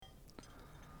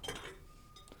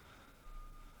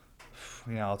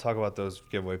I'll talk about those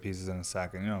giveaway pieces in a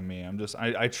second. You know me.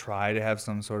 I try to have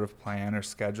some sort of plan or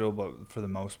schedule, but for the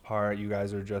most part, you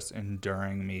guys are just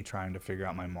enduring me trying to figure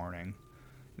out my morning.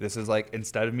 This is like,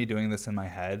 instead of me doing this in my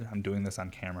head, I'm doing this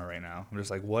on camera right now. I'm just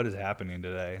like, what is happening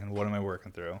today? And what am I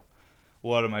working through?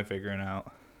 What am I figuring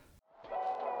out?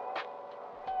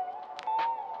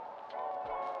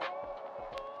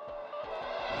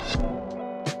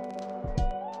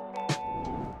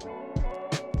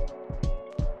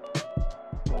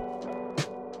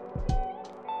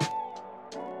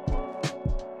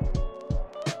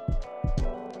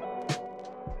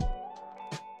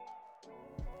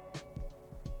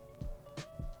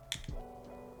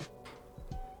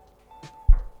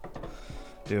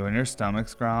 Dude, when your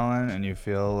stomach's growling and you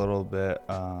feel a little bit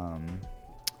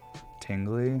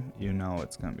tingly, you know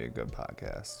it's going to be a good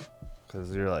podcast.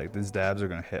 Because you're like, these dabs are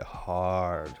going to hit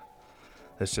hard.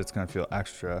 This shit's going to feel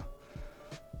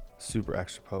super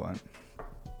extra potent.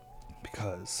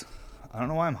 Because I don't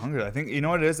know why I'm hungry. I think, you know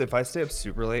what it is? If I stay up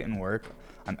super late and work,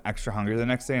 I'm extra hungry the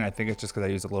next day. And I think it's just because I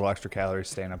use a little extra calories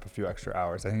staying up a few extra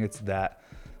hours. I think it's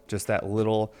just that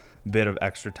little bit of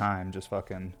extra time just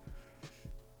fucking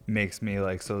makes me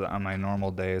like, so that on my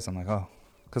normal days I'm like, oh,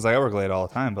 because I work late all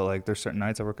the time, but like there's certain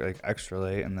nights I work like extra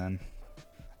late, and then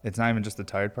it's not even just the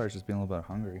tired part, it's just being a little bit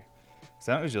hungry.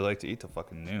 So I don't usually like to eat till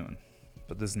fucking noon,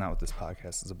 but this is not what this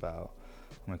podcast is about.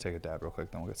 I'm gonna take a dab real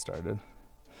quick, then we'll get started.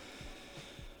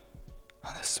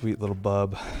 Oh, this sweet little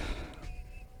bub.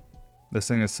 This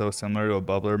thing is so similar to a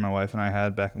bubbler my wife and I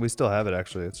had back. We still have it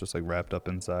actually. It's just like wrapped up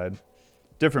inside.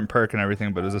 Different perk and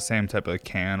everything, but it was the same type of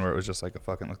can where it was just like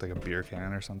looked like a beer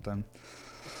can or something.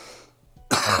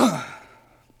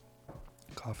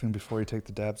 Coughing before you take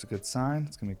the dab's a good sign.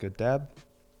 It's gonna be a good dab.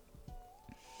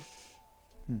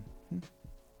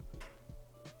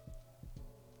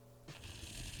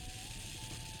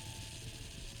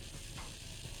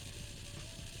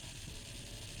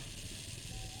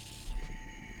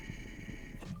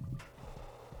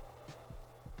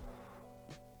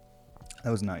 That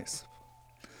was nice.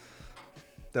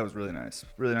 That was really nice.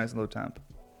 Really nice and low temp.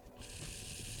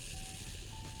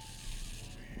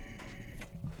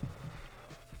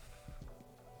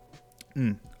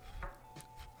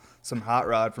 Some hot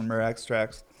rod from Rare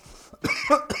Extracts.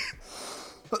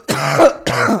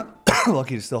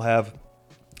 Lucky to still have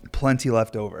plenty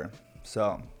left over.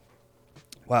 So,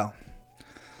 wow.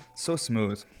 So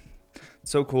smooth.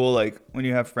 So cool, like when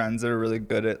you have friends that are really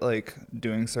good at like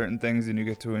doing certain things and you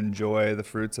get to enjoy the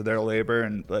fruits of their labor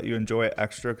and let you enjoy it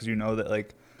extra because you know that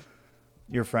like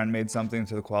your friend made something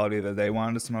to the quality that they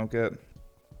wanted to smoke it,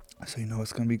 so you know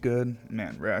it's gonna be good.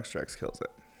 Man, Rare Extracts kills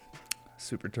it.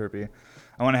 Super terpy.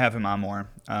 I want to have him on more.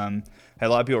 Had a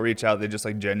lot of people reach out, they just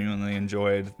like genuinely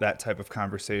enjoyed that type of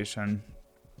conversation.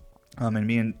 And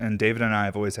me and David and I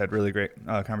have always had really great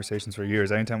conversations for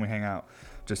years. Anytime we hang out,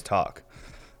 just talk.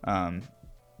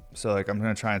 So like I'm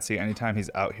going to try and see anytime he's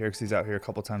out here, because he's out here a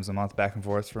couple times a month back and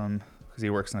forth because he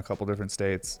works in a couple different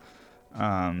states. Yeah,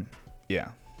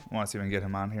 I want to see if I can get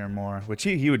him on here more, which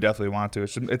he would definitely want to.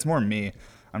 It's more me.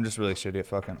 I'm just really shitty at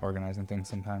fucking organizing things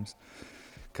sometimes.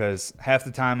 Because half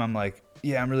the time I'm like,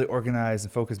 yeah, I'm really organized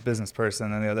and focused business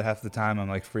person. And the other half of the time I'm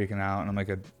like freaking out and I'm like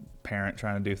a parent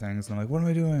trying to do things. And I'm like, what am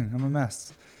I doing? I'm a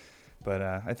mess. But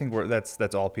I think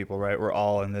that's all people, right? We're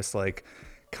all in this like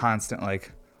constant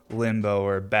like limbo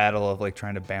or battle of like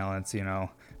trying to balance, you know,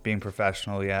 being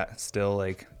professional yet still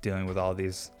like dealing with all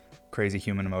these crazy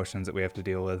human emotions that we have to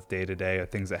deal with day to day, or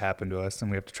things that happen to us, and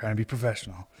we have to try and be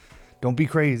professional. Don't be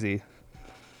crazy.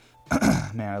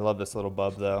 Man, I love this little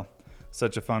bub though.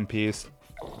 Such a fun piece.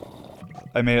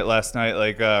 I made it last night,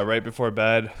 like right before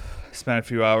bed. Spent a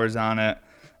few hours on it,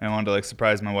 and I wanted to like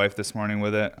surprise my wife this morning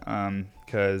with it,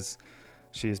 because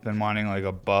she's been wanting like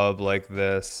a bub like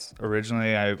this.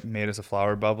 Originally, I made us a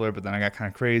flower bubbler, but then I got kind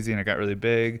of crazy and it got really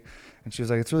big. And she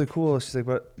was like, "It's really cool." She's like,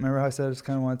 "But remember how I said I just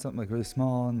kind of wanted something like really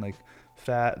small and like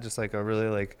fat, just like a really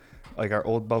like our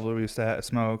old bubbler we used to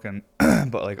smoke, and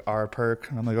but like our perk."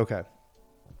 And I'm like, "Okay."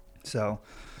 So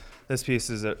this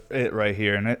piece is it right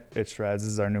here, and it shreds.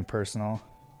 This is our new personal.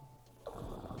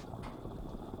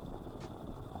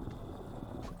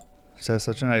 It has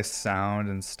such a nice sound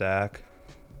and stack.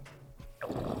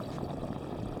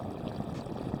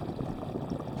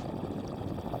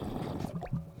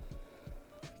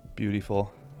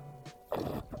 Beautiful.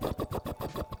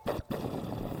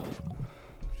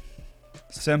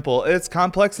 Simple. It's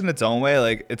complex in its own way.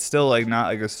 Like it's still like not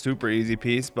like a super easy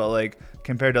piece, but like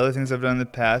compared to other things I've done in the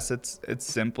past, it's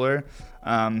simpler.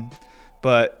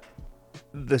 But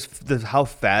this how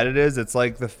fat it is. It's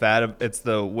like it's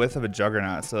the width of a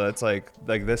juggernaut. So it's like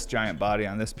this giant body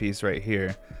on this piece right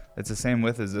here. It's the same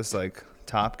width as this like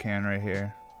top can right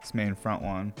here. This main front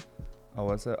one. Oh,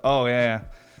 what's that? Oh, yeah.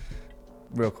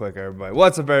 Real quick, everybody.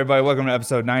 What's up, everybody? Welcome to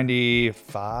episode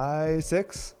 95,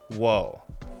 6? Whoa.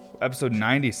 Episode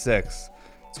 96.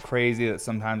 It's crazy that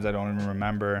sometimes I don't even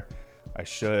remember. I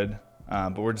should.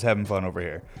 But we're just having fun over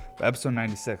here. But episode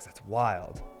 96, that's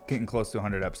wild. Getting close to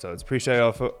 100 episodes. Appreciate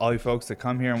all you folks that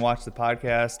come here and watch the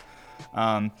podcast.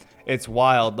 It's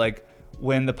wild. Like,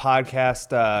 when the podcast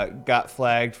got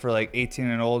flagged for like 18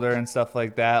 and older and stuff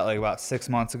like that, like about 6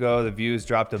 months ago, the views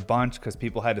dropped a bunch because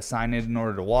people had to sign in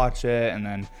order to watch it. And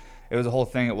then it was a whole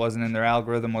thing. It wasn't in their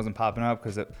algorithm, wasn't popping up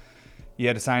because you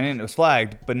had to sign in. It was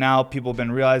flagged. But now people have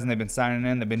been realizing they've been signing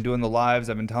in. They've been doing the lives.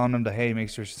 I've been telling them to, hey, make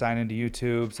sure you sign into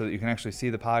YouTube so that you can actually see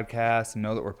the podcast and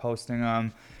know that we're posting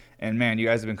them. And man, you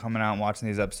guys have been coming out and watching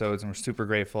these episodes, and we're super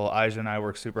grateful. Aja and I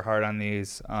work super hard on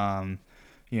these.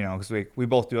 You know, because we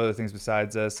both do other things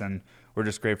besides this, and we're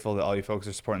just grateful that all you folks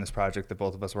are supporting this project that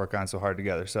both of us work on so hard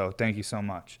together. So thank you so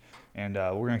much. And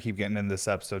we're going to keep getting into this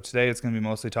episode. Today it's going to be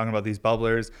mostly talking about these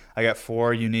bubblers. I got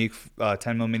 4 unique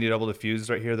 10 mil mini double diffusers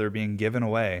right here that are being given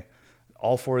away.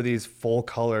 All 4 of these full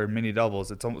color mini doubles.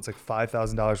 It's almost like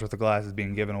 $5,000 worth of glass is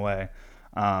being given away.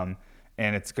 And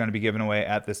it's going to be given away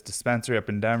at this dispensary up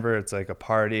in Denver. It's like a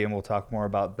party, and we'll talk more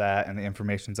about that. And the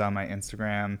information's on my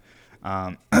Instagram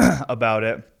about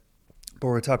it. But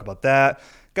we're going to talk about that.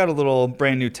 Got a little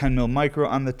brand new 10 mil micro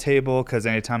on the table because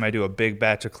anytime I do a big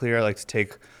batch of clear, I like to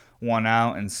take one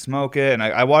out and smoke it. And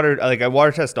I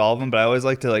water test all of them, but I always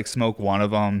like to like smoke one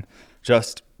of them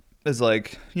just as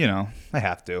like, you know, I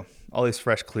have to. All these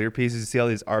fresh clear pieces. You see all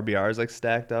these RBRs like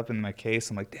stacked up in my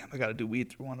case. I'm like, damn, I got to do weed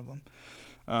through one of them.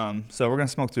 So we're going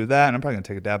to smoke through that, and I'm probably going to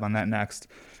take a dab on that next.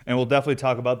 And we'll definitely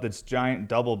talk about this giant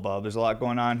double bub. There's a lot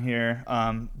going on here.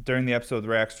 During the episode with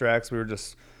Rax Trax, we were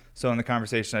just so in the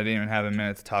conversation, I didn't even have a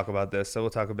minute to talk about this. So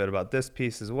we'll talk a bit about this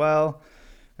piece as well.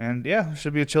 And yeah, it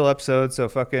should be a chill episode. So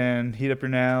fucking heat up your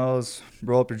nails,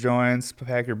 roll up your joints,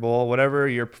 pack your bowl, whatever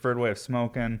your preferred way of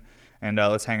smoking. And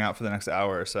let's hang out for the next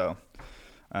hour or so.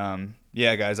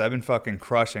 Yeah, guys, I've been fucking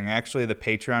crushing. Actually, the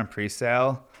Patreon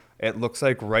pre-sale, it looks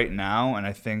like right now, and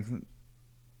I think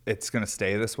it's going to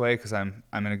stay this way because I'm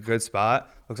in a good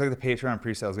spot. Looks like the Patreon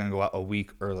pre-sale is going to go out a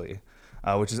week early,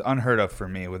 which is unheard of for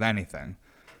me with anything.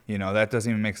 You know, that doesn't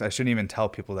even make sense. I shouldn't even tell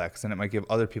people that because then it might give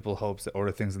other people hopes that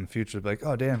order things in the future. Be like,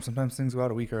 oh, damn, sometimes things go out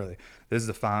a week early. This is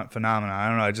a phenomenon. I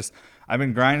don't know. I've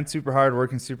been grinding super hard,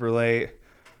 working super late,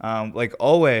 like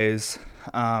always.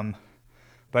 But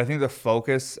I think the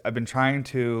focus, I've been trying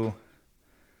to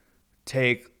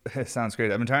take, it sounds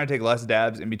crazy. I've been trying to take less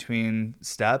dabs in between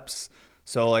steps.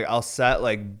 So like I'll set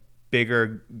like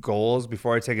bigger goals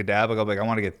before I take a dab. Like I'll be like, I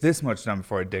want to get this much done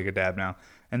before I take a dab now.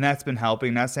 And that's been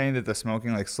helping. Not saying that the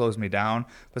smoking like slows me down,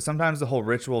 but sometimes the whole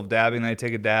ritual of dabbing, then I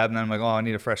take a dab and then I'm like, oh, I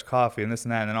need a fresh coffee and this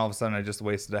and that. And then all of a sudden I just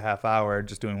wasted a half hour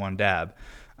just doing one dab.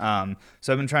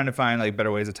 So I've been trying to find like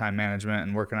better ways of time management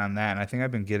and working on that. And I think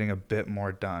I've been getting a bit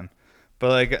more done.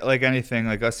 But like anything,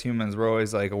 like us humans, we're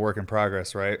always like a work in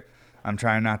progress, right? I'm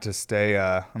trying not to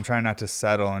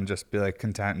settle and just be like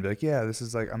content and be like, yeah, this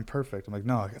is like, I'm perfect. I'm like,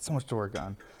 no, I got so much to work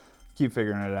on. Keep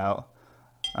figuring it out.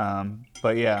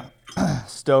 But yeah,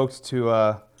 stoked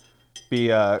to be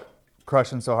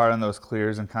crushing so hard on those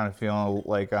clears and kind of feeling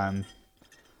like I'm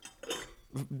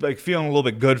like feeling a little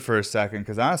bit good for a second.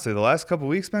 Because honestly, the last couple of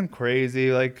weeks been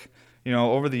crazy. Like, you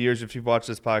know, over the years, if you've watched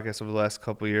this podcast over the last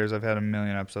couple of years, I've had a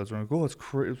million episodes where I'm like, oh, it's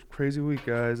crazy week,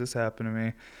 guys. This happened to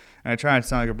me. And I try not to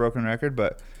sound like a broken record,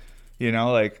 but, you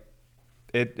know, like,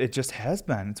 it just has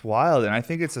been. It's wild. And I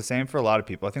think it's the same for a lot of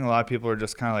people. I think a lot of people are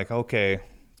just kind of like, okay,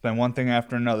 it's been one thing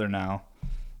after another now.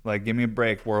 Like, give me a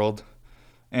break, world.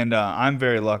 And I'm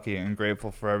very lucky and grateful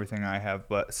for everything I have,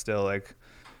 but still, like,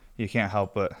 you can't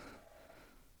help but,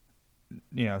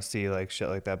 you know, see, like, shit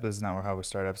like that. But this is not how we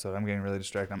start episode. I'm getting really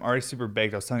distracted. I'm already super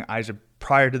baked. I was telling Aja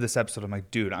prior to this episode, I'm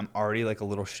like, dude, I'm already, like, a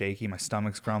little shaky. My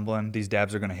stomach's grumbling. These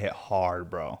dabs are going to hit hard,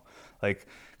 bro. Like,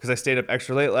 because I stayed up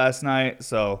extra late last night,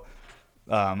 so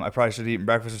I probably should have eaten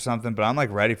breakfast or something, but I'm, like,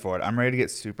 ready for it. I'm ready to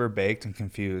get super baked and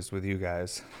confused with you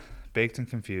guys. Baked and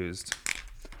confused.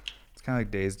 It's kind of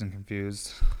like dazed and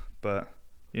confused, but,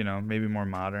 you know, maybe more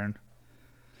modern.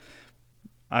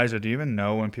 Aja, do you even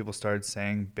know when people started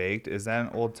saying baked? Is that an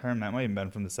old term? That might have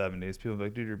been from the 70s. People be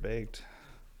like, dude, you're baked.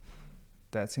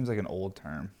 That seems like an old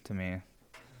term to me.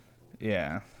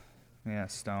 Yeah. Yeah,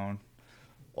 stone.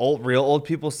 Real old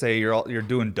people say you're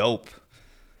doing dope.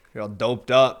 You're all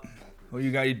doped up. Oh,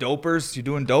 you got you dopers? You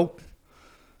doing dope?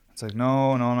 It's like,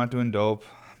 no, I'm not doing dope,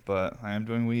 but I am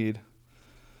doing weed.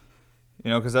 You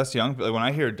know, because us young, like when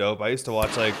I hear dope, I used to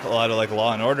watch like a lot of like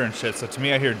Law and Order and shit. So to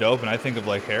me, I hear dope and I think of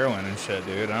like heroin and shit,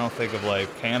 dude. I don't think of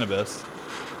like cannabis.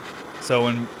 So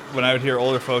when I would hear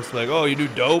older folks be like, "Oh, you do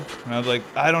dope," and I was like,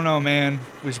 "I don't know, man.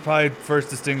 We should probably first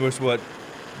distinguish what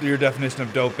your definition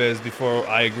of dope is before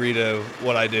I agree to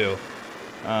what I do."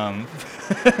 Um,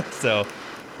 so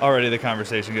already the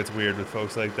conversation gets weird with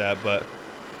folks like that, but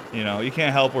you know, you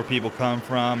can't help where people come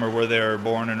from or where they were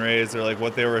born and raised or like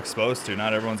what they were exposed to.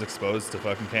 Not everyone's exposed to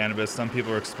fucking cannabis. Some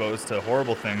people are exposed to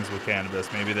horrible things with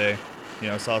cannabis. Maybe they, you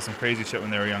know, saw some crazy shit when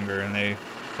they were younger and they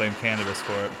blame cannabis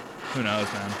for it. Who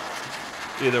knows, man?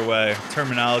 Either way,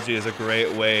 terminology is a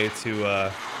great way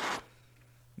to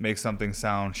make something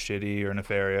sound shitty or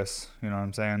nefarious. You know what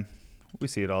I'm saying? We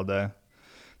see it all day.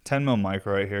 10 mil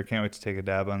micro right here. Can't wait to take a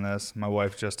dab on this. My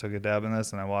wife just took a dab on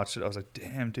this and I watched it. I was like,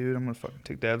 damn, dude, I'm going to fucking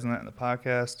take dabs on that in the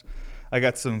podcast. I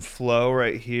got some Flow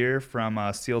right here from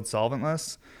Sealed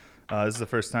Solventless. This is the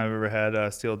first time I've ever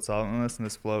had Sealed Solventless, and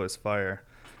this Flow is fire.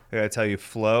 I got to tell you,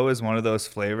 Flow is one of those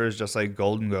flavors just like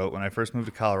Golden Goat. When I first moved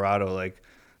to Colorado, like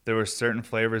there were certain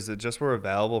flavors that just were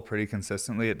available pretty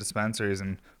consistently at dispensaries,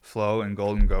 and Flow and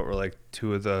Golden Goat were like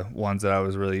two of the ones that I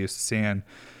was really used to seeing.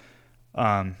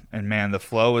 And man, the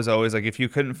Flow was always like, if you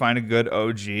couldn't find a good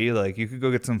OG, like you could go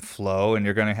get some Flow and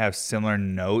you're going to have similar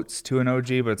notes to an OG,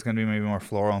 but it's going to be maybe more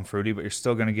floral and fruity, but you're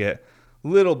still going to get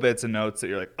little bits of notes that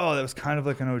you're like, oh, that was kind of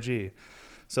like an OG.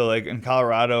 So like in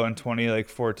Colorado in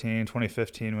 2014,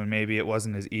 2015, when maybe it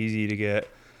wasn't as easy to get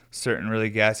certain really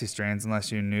gassy strains unless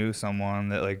you knew someone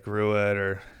that like grew it,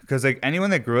 or because like anyone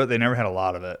that grew it, they never had a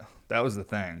lot of it. That was the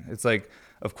thing. It's like,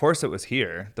 of course it was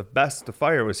here. The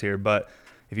fire was here, but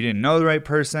if you didn't know the right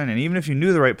person, and even if you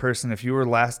knew the right person, if you were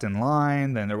last in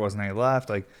line, then there wasn't any left.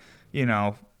 Like, you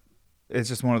know, it's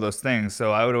just one of those things.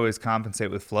 So I would always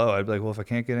compensate with Flow. I'd be like, well, if I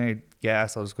can't get any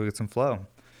gas, I'll just go get some Flow.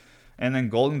 And then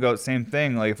Golden Goat, same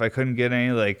thing. Like if I couldn't get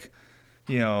any like,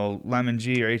 you know, Lemon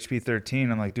G or HP 13,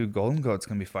 I'm like, dude, Golden Goat's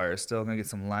gonna be fire. Still gonna get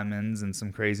some lemons and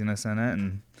some craziness in it.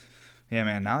 And yeah,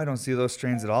 man, now I don't see those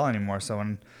strains at all anymore. So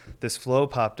when this Flow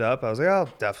popped up, I was like, oh,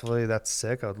 definitely, that's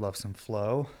sick. I would love some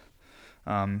Flow.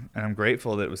 And I'm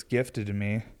grateful that it was gifted to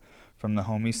me from the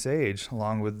homie Sage,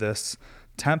 along with this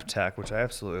Temp Tech, which I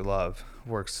absolutely love.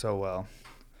 Works so well.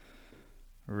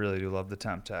 I really do love the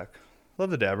Temp Tech.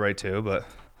 Love the Dab Right too, but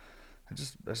I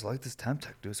just like this Temp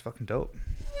Tech, dude. It's fucking dope.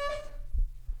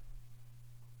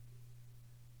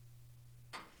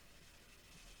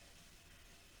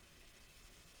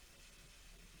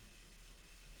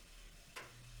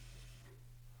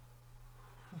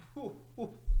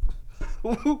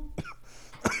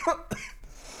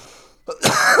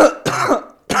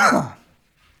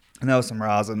 And that was some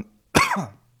rosin.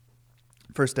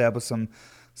 First dab was some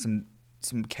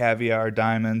caviar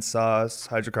diamond sauce,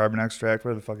 hydrocarbon extract,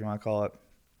 whatever the fuck you want to call it.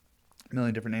 A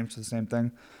million different names for the same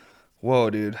thing.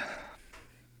 Whoa, dude.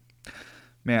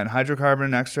 Man,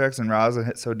 hydrocarbon extracts and rosin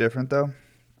hit so different though.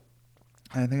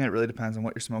 I think it really depends on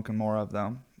what you're smoking more of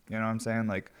though. You know what I'm saying?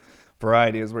 Like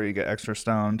variety is where you get extra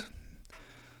stoned.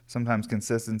 Sometimes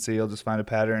consistency, you'll just find a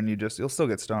pattern, you'll still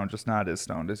get stoned, just not as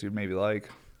stoned as you'd maybe like.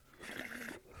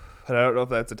 But I don't know if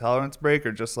that's a tolerance break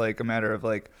or just like a matter of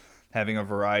like having a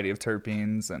variety of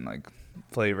terpenes and like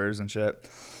flavors and shit.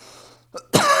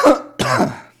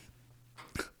 I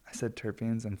said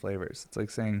terpenes and flavors.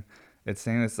 It's saying it's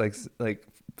like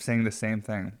saying the same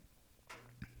thing.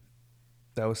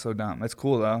 That was so dumb. It's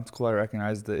cool though. It's cool. I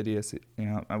recognize the idiocy. You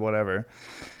know, whatever.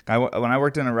 When I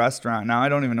worked in a restaurant, now I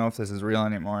don't even know if this is real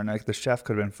anymore. And like the chef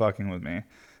could have been fucking with me.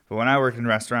 But when I worked in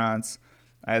restaurants,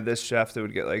 I had this chef that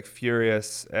would get like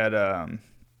furious at us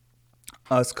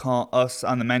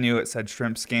on the menu. It said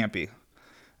shrimp scampi,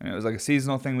 and it was like a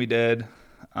seasonal thing we did.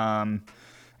 And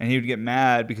he would get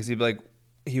mad because he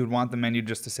would want the menu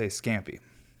just to say scampi,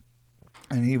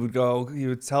 and he would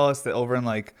tell us that over in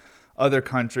like other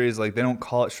countries, like they don't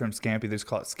call it shrimp scampi, they just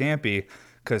call it scampi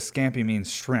because scampi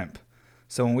means shrimp.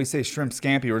 So when we say shrimp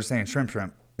scampi, we're just saying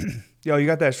shrimp. Yo, you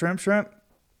got that shrimp?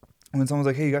 When someone's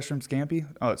like, hey, you got shrimp scampi?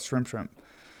 Oh, it's shrimp.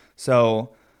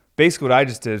 So basically what I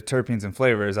just did, terpenes and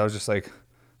flavors, I was just like,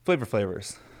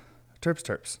 flavors,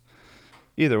 terps.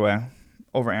 Either way,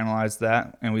 overanalyzed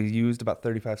that, and we used about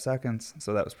 35 seconds,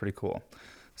 so that was pretty cool.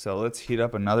 So let's heat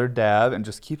up another dab and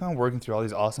just keep on working through all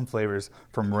these awesome flavors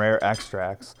from Rare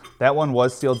Extracts. That one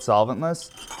was sealed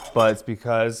solventless, but it's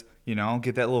because, you know,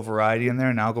 get that little variety in there,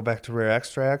 and now I'll go back to Rare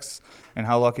Extracts. And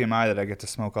how lucky am I that I get to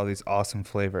smoke all these awesome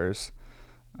flavors.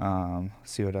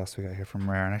 See what else we got here from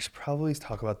Rare. And I should probably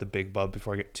talk about the Big Bub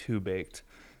before I get too baked,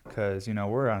 because, you know,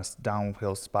 we're on a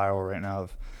downhill spiral right now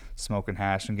of smoking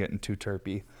hash and getting too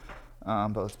terpy.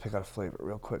 But let's pick out a flavor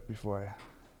real quick before I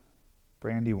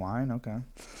Brandy wine. Okay.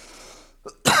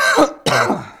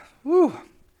 Woo.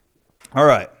 All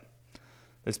right.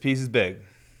 This piece is big.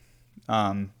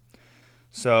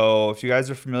 So if you guys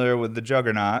are familiar with the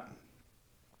Juggernaut's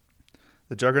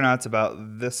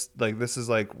about this, like this is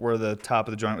like where the top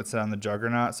of the joint would sit on the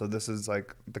Juggernaut. So this is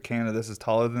like the can of this is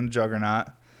taller than the Juggernaut.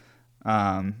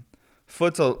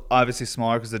 Foot's obviously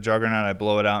smaller because the Juggernaut, I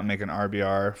blow it out and make an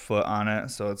RBR foot on it.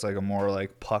 So it's like a more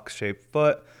like puck shaped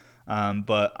foot.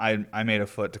 But I made a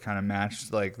foot to kind of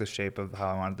match like the shape of how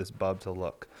I wanted this bub to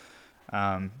look.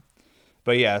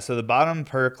 But yeah, so the bottom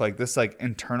perk, like this like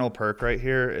internal perk right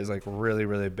here is like really,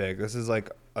 really big. This is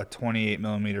like a 28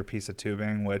 millimeter piece of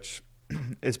tubing, which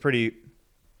is pretty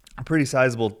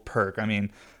sizable perk. I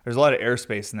mean, there's a lot of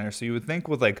airspace in there. So you would think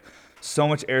with like so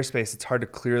much airspace, it's hard to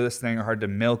clear this thing or hard to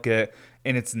milk it.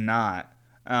 And it's not,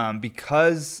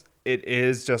 because it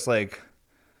is just like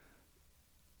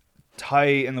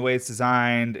tight in the way it's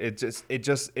designed. It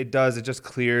just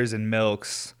clears and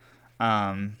milks.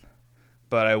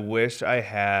 But I wish I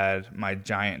had my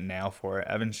giant nail for it.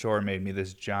 Evan Shore made me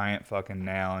this giant fucking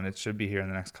nail, and it should be here in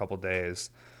the next couple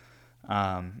days.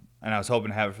 And I was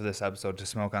hoping to have it for this episode to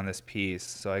smoke on this piece,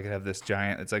 so I could have this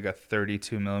giant. It's like a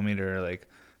 32 millimeter, like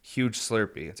huge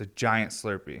Slurpee. It's a giant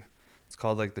Slurpee. It's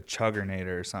called like the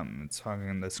Chuggernator or something. It's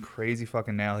fucking this crazy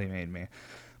fucking nail he made me.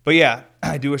 But yeah,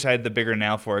 I do wish I had the bigger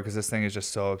nail for it because this thing is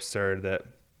just so absurd that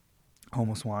I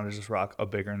almost wanted to just rock a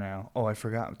bigger nail. Oh, I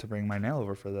forgot to bring my nail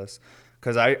over for this.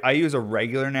 Because I use a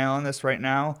regular nail on this right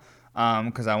now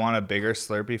because I want a bigger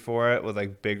Slurpee for it with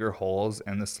like bigger holes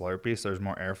in the Slurpee so there's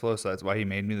more airflow. So that's why he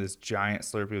made me this giant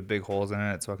Slurpee with big holes in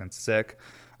it. It's fucking sick.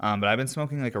 But I've been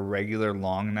smoking like a regular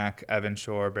long neck Evan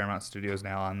Shore Bear Mountain Studios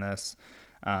nail on this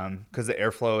because the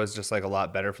airflow is just like a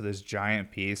lot better for this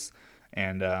giant piece.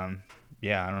 And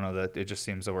yeah, I don't know, that it just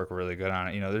seems to work really good on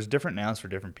it. You know, there's different nails for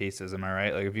different pieces. Am I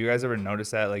right? Like if you guys ever notice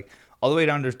that, like all the way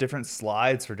down, there's different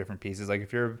slides for different pieces. Like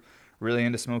if you're really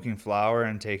into smoking flower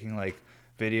and taking like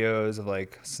videos of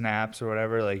like snaps or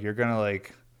whatever, like you're gonna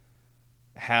like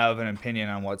have an opinion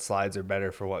on what slides are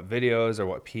better for what videos or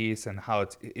what piece and how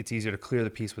it's easier to clear the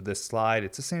piece with this slide.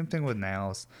 It's the same thing with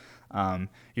nails.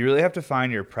 You really have to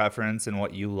find your preference and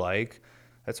what you like.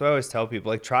 That's why I always tell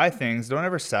people, like, try things. Don't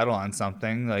ever settle on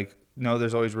something. Like, no,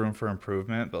 there's always room for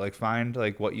improvement, but like find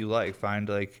like what you like. Find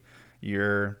like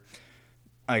your,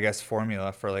 I guess,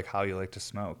 formula for like how you like to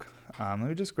smoke. Let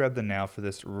me just grab the nail for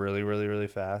this really, really, really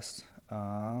fast.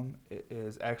 It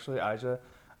is actually, Aja,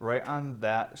 right on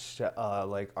that,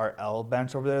 like our L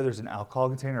bench over there, there's an alcohol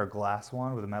container, a glass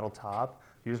one with a metal top.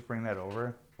 You just bring that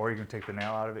over, or you can take the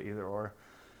nail out of it, either or.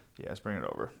 Yeah, just bring it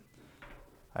over.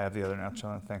 I have the other nail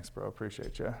chilling. Thanks, bro.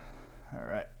 Appreciate you. All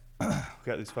right. We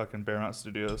got these fucking Bear Mountain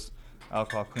Studios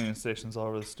alcohol cleaning stations all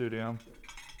over the studio.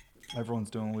 Everyone's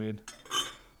doing weed.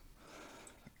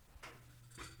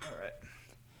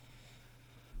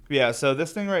 Yeah, so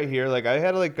this thing right here, like I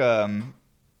had like a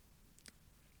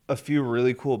few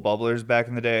really cool bubblers back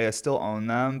in the day. I still own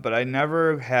them, but I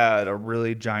never had a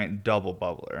really giant double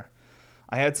bubbler.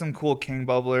 I had some cool king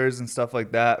bubblers and stuff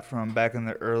like that from back in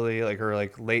the early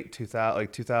late 2000,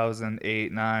 like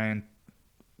 2008, 9,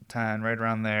 10, right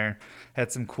around there.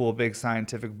 Had some cool big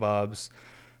scientific bubs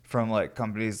from like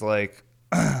companies like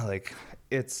like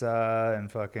ITSA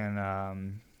and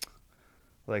fucking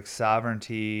like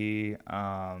Sovereignty.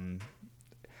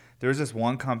 There was this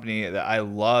one company that I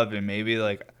loved, and maybe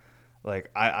like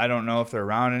I don't know if they're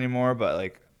around anymore, but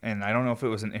like, and I don't know if it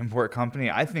was an import company.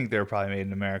 I think they were probably made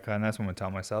in America, and that's what I'm gonna tell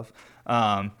myself.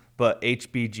 But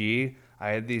HBG, I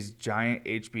had these giant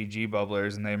HBG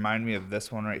bubblers, and they remind me of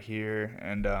this one right here.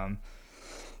 And I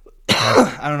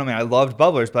don't know, man. I loved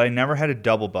bubblers, but I never had a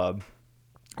double bub.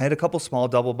 I had a couple small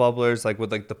double bubblers, like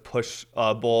with like the push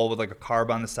bowl with like a carb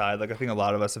on the side. Like I think a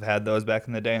lot of us have had those back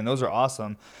in the day, and those are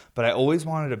awesome. But I always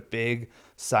wanted a big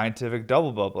scientific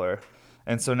double bubbler.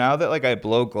 And so now that like I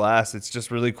blow glass, it's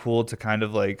just really cool to kind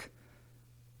of like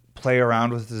play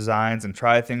around with designs and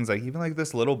try things. Like even like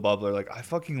this little bubbler, like I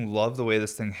fucking love the way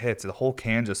this thing hits. The whole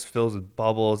can just fills with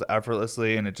bubbles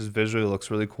effortlessly, and it just visually looks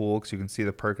really cool because you can see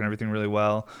the perk and everything really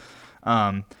well.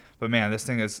 But man, this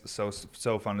thing is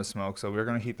so fun to smoke. So we're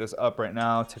gonna heat this up right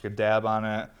now. Take a dab on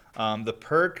it. The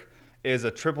perk is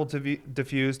a triple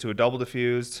diffused to a double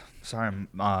diffused. Sorry,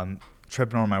 I'm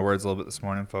tripping over my words a little bit this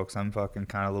morning, folks. I'm fucking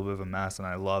kind of a little bit of a mess, and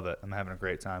I love it. I'm having a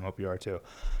great time. Hope you are too.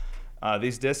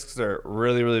 These discs are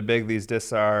really, really big. These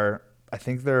discs are, I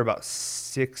think they're about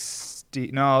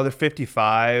 60. No, they're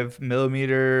 55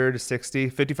 millimeter to 60,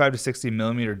 55 to 60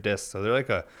 millimeter discs. So they're like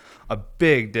a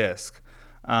big disc.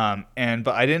 But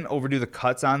I didn't overdo the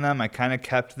cuts on them. I kind of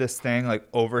kept this thing like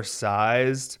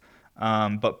oversized,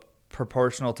 but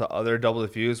proportional to other double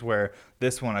diffuse, where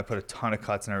this one I put a ton of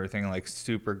cuts and everything, and like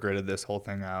super gridded this whole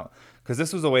thing out, because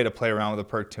this was a way to play around with the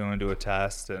perk too and do a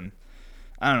test. And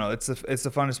I don't know, it's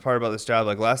the funnest part about this job.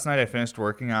 Like last night I finished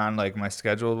working on like my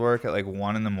scheduled work at like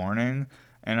 1 a.m,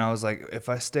 and I was like, if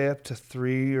I stay up to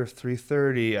 3 or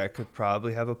 3:30, I could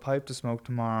probably have a pipe to smoke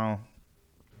tomorrow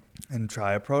and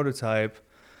try a prototype.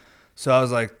 So I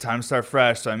was like, time to start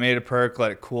fresh. So I made a perk,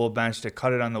 let it cool, benched it,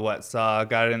 cut it on the wet saw,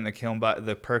 got it in the kiln by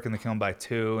the perk in the kiln by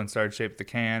 2, and started shaping the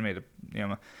can. Made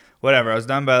a, whatever. I was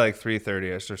done by like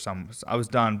 3:30ish or something. I was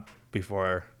done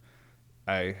before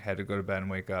I had to go to bed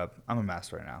and wake up. I'm a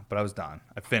mess right now, but I was done.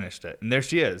 I finished it, and there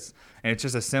she is. And it's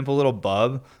just a simple little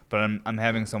bub, but I'm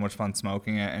having so much fun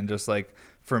smoking it. And just like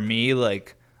for me,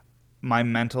 like, my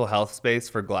mental health space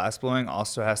for glass blowing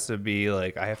also has to be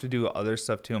like, I have to do other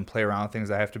stuff too and play around with things.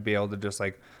 I have to be able to just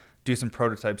like do some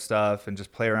prototype stuff and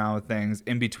just play around with things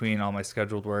in between all my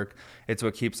scheduled work. It's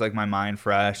what keeps like my mind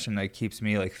fresh, and it keeps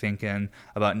me like thinking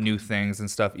about new things and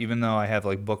stuff. Even though I have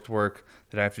like booked work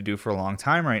that I have to do for a long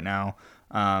time right now,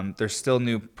 there's still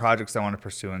new projects I want to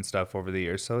pursue and stuff over the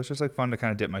years. So it's just like fun to kind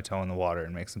of dip my toe in the water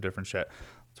and make some different shit.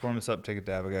 Let's warm this up, take a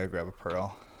dab. I gotta grab a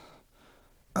pearl.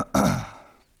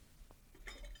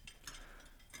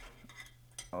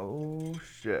 Oh,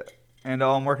 shit. And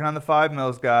I'm working on the 5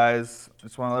 mils, guys.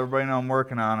 Just want to let everybody know I'm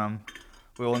working on them.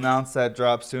 We will announce that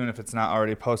drop soon if it's not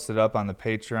already posted up on the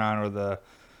Patreon or the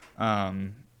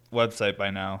website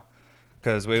by now.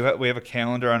 Because we have a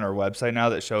calendar on our website now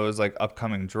that shows like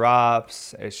upcoming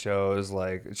drops. It shows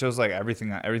like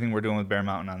everything we're doing with Bear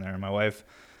Mountain on there. And my wife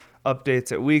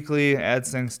updates it weekly,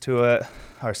 adds things to it.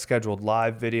 Our scheduled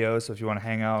live videos. So if you want to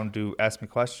hang out and ask me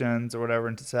questions or whatever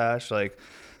into Sash, like,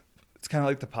 it's kind of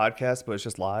like the podcast, but it's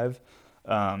just live.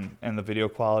 And the video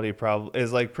quality probably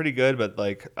is like pretty good, but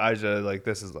like I just like,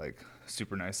 this is like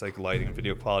super nice, like lighting and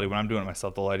video quality. When I'm doing it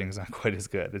myself, the lighting is not quite as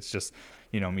good. It's just,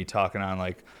 me talking on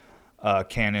like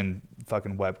Canon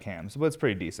fucking webcams, but it's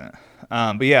pretty decent.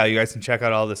 But yeah, you guys can check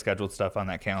out all the scheduled stuff on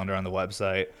that calendar on the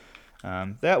website.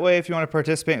 That way, if you want to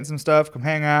participate in some stuff, come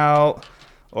hang out.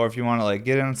 Or if you want to like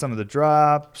get in on some of the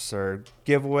drops or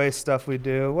giveaway stuff we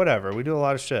do, whatever. We do a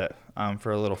lot of shit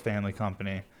for a little family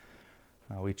company.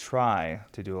 We try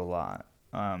to do a lot.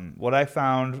 What I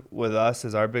found with us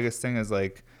is our biggest thing is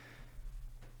like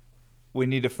we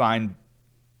need to find,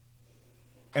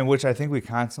 and which I think we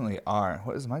constantly are.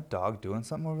 What is my dog doing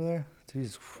something over there?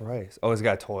 Jesus Christ. Oh, he's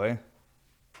got a toy?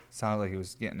 Sounded like he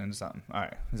was getting into something. All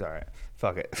right. He's all right.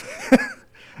 Fuck it.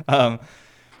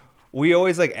 We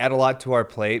always like add a lot to our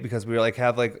plate because we like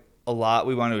have like a lot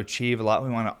we want to achieve, a lot we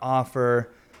want to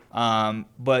offer.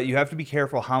 But you have to be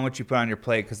careful how much you put on your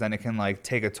plate, because then it can like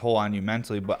take a toll on you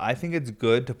mentally. But I think it's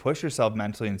good to push yourself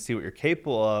mentally and see what you're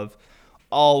capable of,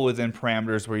 all within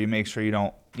parameters where you make sure you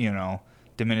don't,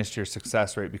 diminish your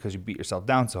success rate because you beat yourself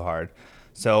down so hard.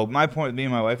 So my point with me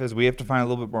and my wife is we have to find a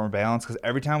little bit more balance, because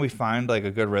every time we find like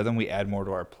a good rhythm, we add more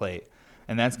to our plate.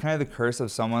 And that's kind of the curse of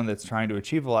someone that's trying to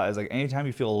achieve a lot, is like anytime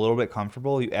you feel a little bit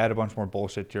comfortable, you add a bunch more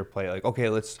bullshit to your plate. Like, okay,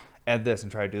 let's add this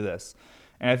and try to do this.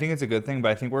 And I think it's a good thing, but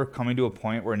I think we're coming to a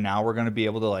point where now we're going to be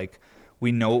able to like,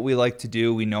 we know what we like to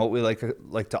do. We know what we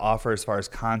like to offer as far as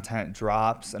content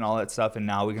drops and all that stuff. And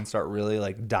now we can start really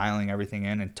like dialing everything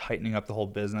in and tightening up the whole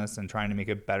business and trying to make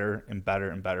it better and better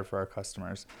and better for our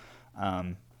customers.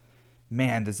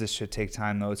 Man, does this shit take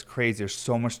time though. It's crazy. There's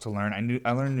so much to learn.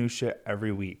 I learn new shit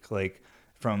every week. Like,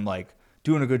 from like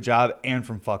doing a good job and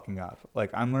from fucking up. Like,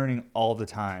 I'm learning all the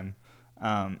time.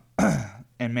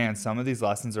 And man, some of these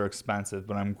lessons are expensive,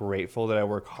 but I'm grateful that I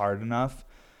work hard enough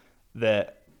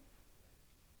that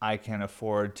I can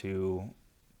afford to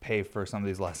pay for some of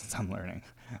these lessons I'm learning.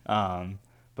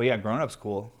 But yeah, grown up's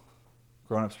cool.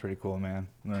 Grown up's pretty cool, man.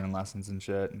 Learning lessons and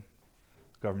shit.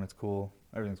 Government's cool.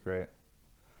 Everything's great.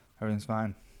 Everything's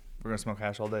fine. We're gonna smoke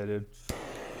hash all day, dude.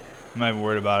 I'm not even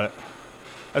worried about it.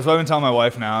 That's what I've been telling my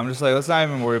wife now. I'm just like, let's not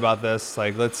even worry about this.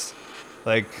 Like,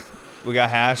 we got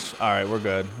hash. All right, we're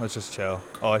good. Let's just chill.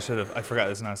 Oh, I forgot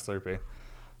it's not Slurpee.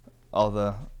 All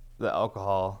the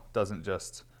alcohol doesn't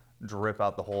just drip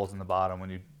out the holes in the bottom when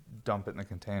you dump it in the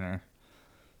container.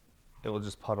 It will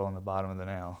just puddle in the bottom of the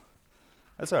nail.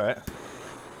 That's all right.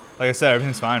 Like I said,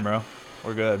 everything's fine, bro.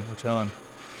 We're good. We're chilling.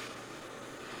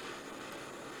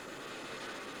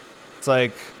 It's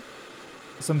like,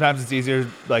 sometimes it's easier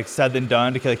like said than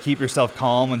done to keep yourself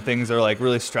calm when things are like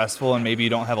really stressful and maybe you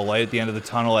don't have a light at the end of the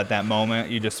tunnel at that moment.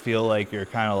 You just feel like you're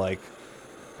kind of like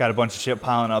got a bunch of shit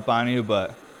piling up on you.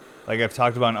 But like I've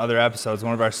talked about in other episodes,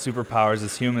 one of our superpowers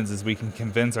as humans is we can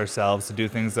convince ourselves to do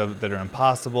things that are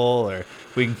impossible, or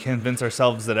we can convince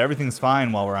ourselves that everything's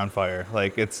fine while we're on fire.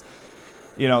 Like, it's,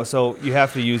 So you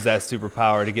have to use that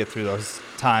superpower to get through those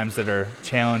times that are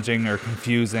challenging or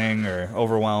confusing or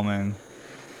overwhelming.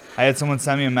 I had someone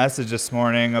send me a message this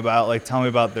morning about like telling me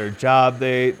about their job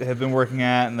they have been working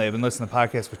at, and they've been listening to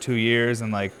podcasts for 2 years,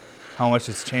 and like how much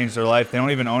it's changed their life. They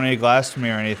don't even own any glass from me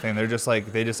or anything. They're just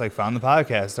like they found the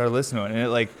podcast, started listening to it, and it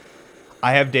like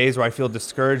I have days where I feel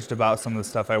discouraged about some of the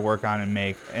stuff I work on and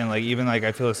make, and like even like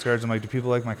I feel discouraged. I'm like, do people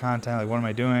like my content? Like, what am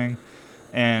I doing?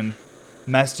 And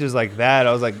messages like that,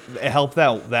 I was like, it helped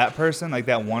that person, like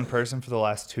that one person for the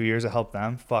last 2 years. It helped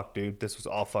them. Fuck, dude, this was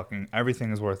all fucking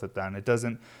everything is worth it. Then it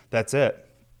doesn't. That's it.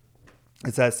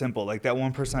 It's that simple. Like that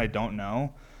one person I don't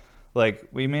know, like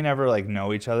we may never like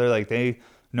know each other. Like they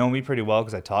know me pretty well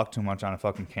because I talk too much on a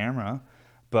fucking camera,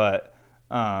 but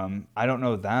I don't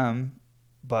know them.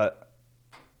 But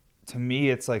to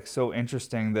me, it's like so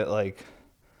interesting that like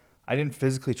I didn't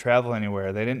physically travel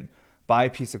anywhere. They didn't buy a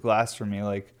piece of glass for me.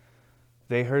 Like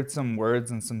they heard some words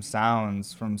and some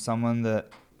sounds from someone that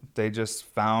they just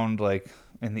found like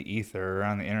in the ether or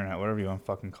on the internet, whatever you want to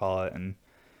fucking call it, and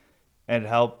it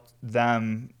helped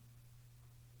them,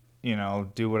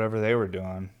 do whatever they were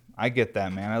doing. I get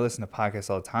that, man. I listen to podcasts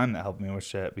all the time that help me with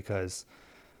shit because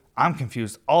I'm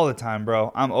confused all the time,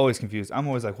 bro. I'm always confused. I'm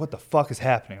always like, what the fuck is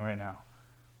happening right now?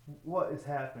 What is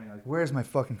happening? Like, where's my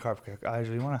fucking carpet crack?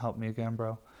 Aisha, you want to help me again,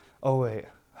 bro? Oh, wait.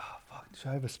 Oh, fuck. Should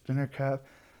I have a spinner cap?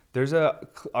 There's a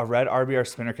red RBR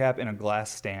spinner cap in a glass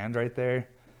stand right there,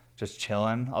 just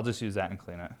chilling. I'll just use that and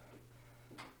clean it.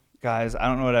 Guys, I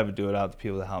don't know what I would do without the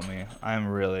people that help me. I'm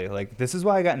really, like, this is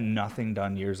why I got nothing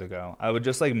done years ago. I would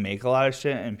just, like, make a lot of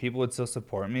shit, and people would still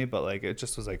support me, but, like, it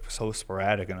just was, like, so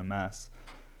sporadic and a mess.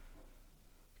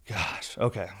 Gosh.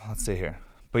 Okay, let's see here.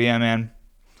 But, yeah, man,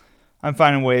 I'm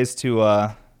finding ways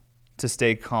to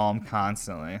stay calm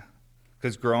constantly.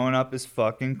 Because growing up is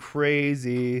fucking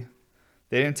crazy.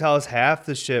 They didn't tell us half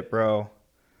the shit, bro.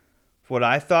 What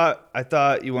I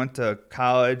thought you went to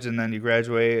college and then you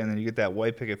graduate and then you get that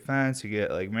white picket fence, you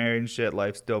get like married and shit,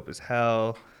 life's dope as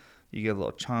hell, you get a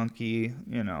little chunky,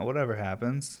 whatever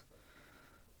happens.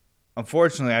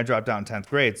 Unfortunately, I dropped out in 10th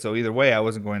grade, so either way, I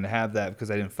wasn't going to have that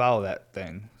because I didn't follow that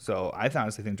thing. So I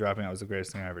honestly think dropping out was the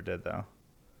greatest thing I ever did, though.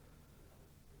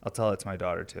 I'll tell it to my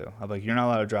daughter, too. I'm like, you're not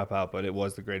allowed to drop out, but it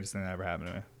was the greatest thing that ever happened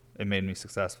to me. It made me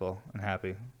successful and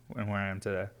happy and where I am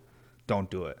today. Don't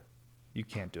do it. You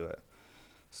can't do it.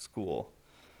 School.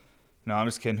 No, I'm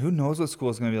just kidding. Who knows what school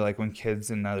is going to be like when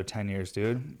kids in another 10 years,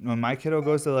 dude? When my kiddo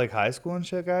goes to like high school and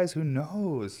shit, guys, who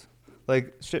knows?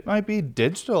 Like shit might be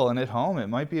digital and at home.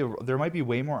 There might be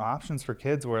way more options for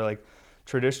kids where like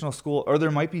traditional school, or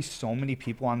there might be so many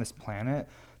people on this planet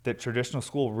that traditional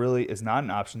school really is not an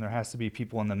option. There has to be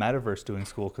people in the metaverse doing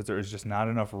school because there is just not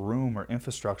enough room or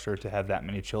infrastructure to have that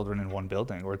many children in one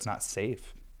building, or it's not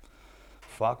safe.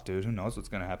 Fuck, dude, who knows what's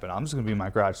going to happen? I'm just going to be in my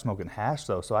garage smoking hash,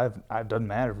 though, so it doesn't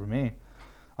matter for me.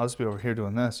 I'll just be over here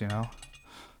doing this,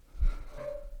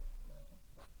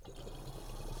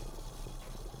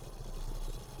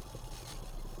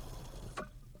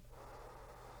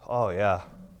 Oh, yeah.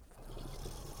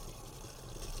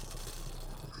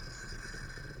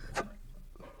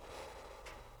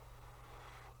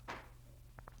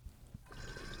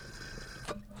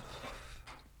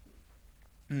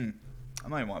 I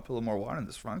might want to put a little more water in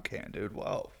this front can, dude.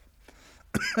 Wow.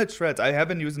 It shreds. I have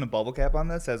been using a bubble cap on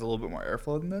this. It has a little bit more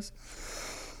airflow than this.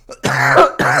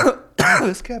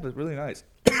 This cap is really nice.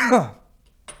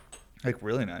 Like,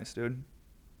 really nice, dude.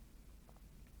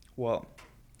 Well,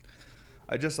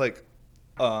 I just, like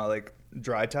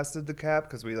dry tested the cap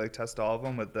because we, like, test all of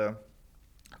them with the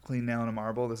clean nail and a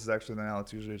marble. This is actually the nail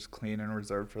that's usually just clean and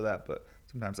reserved for that, but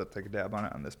sometimes I have to take a dab on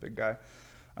it on this big guy.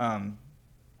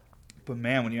 But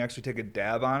man, when you actually take a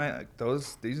dab on it,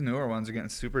 like these newer ones are getting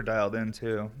super dialed in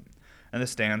too. And the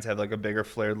stands have like a bigger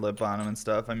flared lip on them and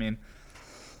stuff. I mean,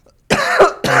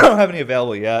 I don't have any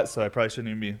available yet, so I probably shouldn't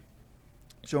even be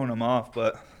showing them off,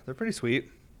 but they're pretty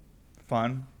sweet.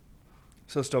 Fun.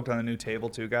 So stoked on the new table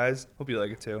too, guys. Hope you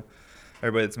like it too.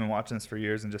 Everybody that's been watching this for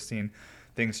years and just seen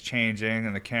things changing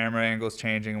and the camera angles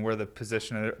changing and where the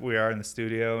position we are in the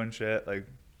studio and shit. Like,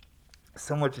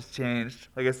 so much has changed.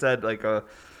 Like I said, like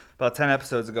about 10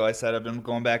 episodes ago, I said I've been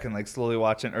going back and like slowly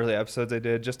watching early episodes I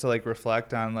did just to like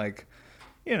reflect on like,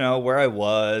 where I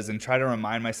was and try to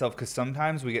remind myself, because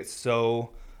sometimes we get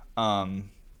so, at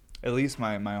least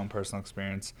my own personal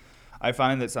experience, I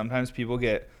find that sometimes people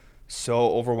get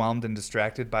so overwhelmed and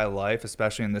distracted by life,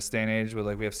 especially in this day and age where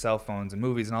like we have cell phones and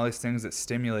movies and all these things that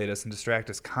stimulate us and distract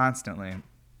us constantly.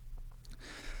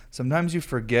 Sometimes you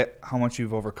forget how much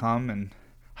you've overcome and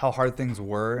how hard things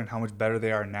were and how much better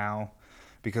they are now,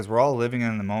 because we're all living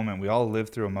in the moment. We all live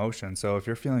through emotion. So if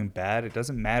you're feeling bad, it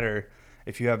doesn't matter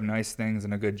If you have nice things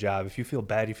and a good job, if you feel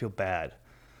bad, you feel bad.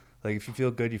 Like if you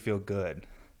feel good, you feel good.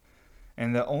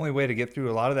 And the only way to get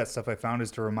through a lot of that stuff I found is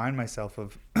to remind myself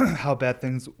of how bad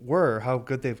things were, how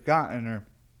good they've gotten, or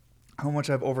how much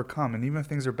I've overcome. And even if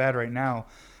things are bad right now,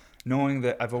 knowing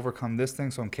that I've overcome this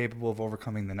thing, so I'm capable of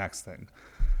overcoming the next thing.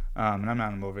 And I'm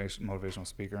not a motivational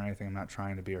speaker or anything. I'm not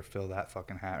trying to be or fill that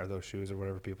fucking hat or those shoes or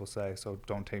whatever people say. So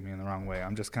don't take me in the wrong way.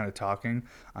 I'm just kind of talking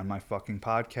on my fucking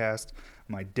podcast,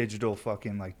 my digital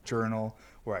fucking like journal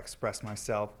where I express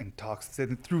myself and talk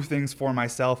through things for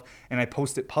myself. And I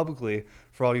post it publicly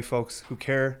for all you folks who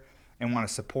care and want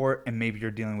to support. And maybe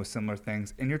you're dealing with similar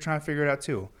things and you're trying to figure it out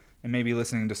too. And maybe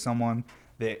listening to someone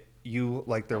that you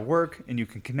like their work and you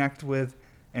can connect with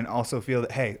and also feel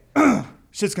that, hey,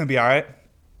 shit's going to be all right.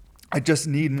 I just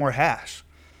need more hash,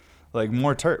 like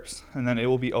more terps, and then it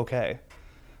will be okay.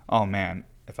 Oh man,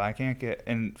 if I can't get,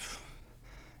 and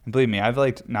believe me, I've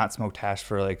like not smoked hash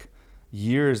for like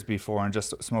years before and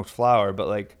just smoked flower, but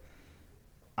like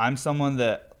I'm someone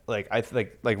that like I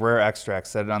like Rare Extract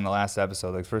said it on the last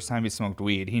episode. Like first time he smoked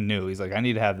weed, he knew, he's like, I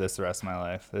need to have this the rest of my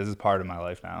life. This is part of my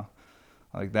life now.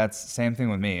 Like that's the same thing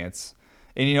with me. And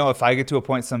you know, if I get to a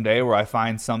point someday where I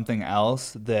find something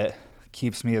else that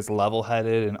keeps me as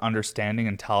level-headed and understanding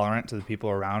and tolerant to the people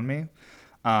around me,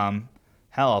 hell,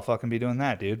 I'll fucking be doing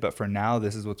that, dude. But for now,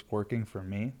 this is what's working for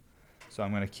me. So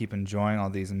I'm going to keep enjoying all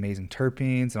these amazing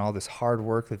terpenes and all this hard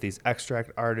work that these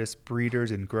extract artists,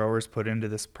 breeders, and growers put into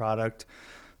this product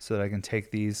so that I can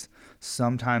take these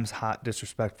sometimes hot,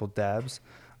 disrespectful dabs.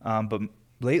 But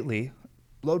lately,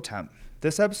 low temp.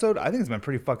 This episode, I think it's been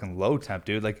pretty fucking low temp,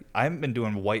 dude. Like, I haven't been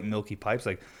doing white milky pipes.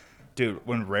 Like, dude,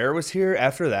 when Rare was here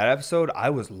after that episode, I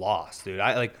was lost, dude.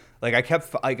 I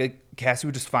kept Cassie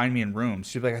would just find me in rooms.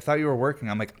 She'd be like, I thought you were working.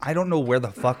 I'm like, I don't know where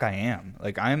the fuck I am.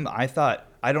 Like I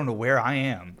don't know where I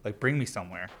am. Like bring me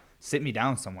somewhere. Sit me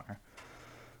down somewhere.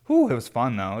 Whew, it was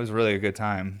fun though. It was really a good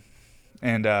time.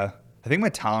 And I think my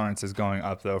tolerance is going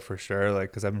up though for sure.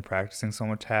 Like, cause I've been practicing so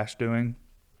much hash doing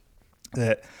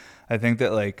that I think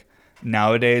that like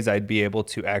nowadays I'd be able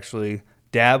to actually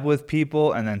dab with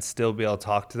people and then still be able to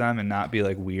talk to them and not be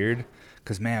like weird.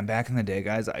 Because man, back in the day,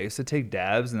 guys, I used to take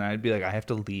dabs and I'd be like, I have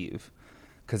to leave.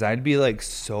 Because I'd be like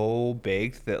so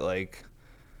baked that like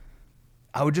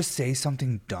I would just say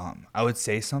something dumb. I would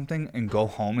say something and go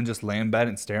home and just lay in bed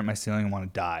and stare at my ceiling and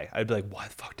want to die. I'd be like, why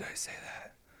the fuck did I say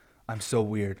that? I'm so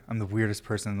weird. I'm the weirdest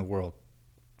person in the world.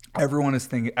 Everyone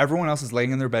else is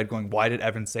laying in their bed going, why did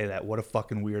Evan say that? What a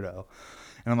fucking weirdo.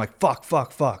 And I'm like,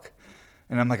 fuck.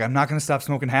 And I'm like, I'm not going to stop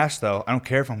smoking hash, though. I don't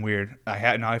care if I'm weird. Now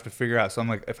I have to figure out. So I'm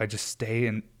like, if I just stay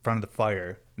in front of the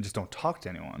fire and just don't talk to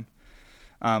anyone.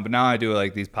 But now I do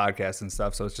like these podcasts and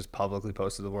stuff, so it's just publicly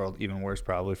posted to the world. Even worse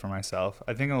probably for myself.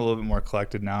 I think I'm a little bit more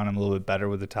collected now, and I'm a little bit better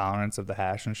with the tolerance of the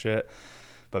hash and shit.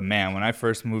 But man, when I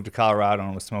first moved to Colorado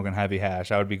and was smoking heavy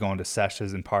hash, I would be going to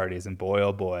sessions and parties, and boy,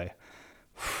 oh boy.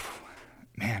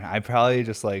 Man, I probably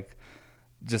just like,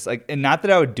 and not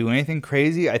that I would do anything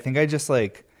crazy. I think I just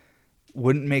like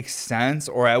wouldn't make sense,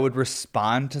 or I would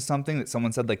respond to something that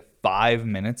someone said like 5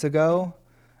 minutes ago,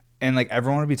 and like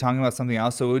everyone would be talking about something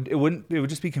else. So it would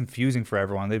just be confusing for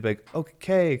everyone. They'd be like,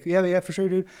 okay, yeah, for sure,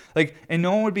 dude. Like, and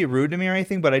no one would be rude to me or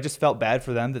anything, but I just felt bad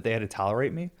for them that they had to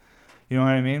tolerate me. You know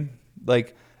what I mean?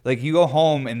 Like you go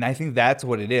home, and I think that's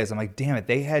what it is. I'm like, damn it,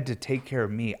 they had to take care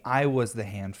of me. I was the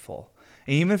handful.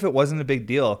 And even if it wasn't a big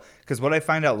deal, because what I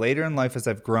find out later in life as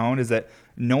I've grown is that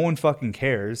no one fucking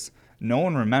cares. No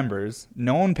one remembers.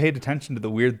 No one paid attention to the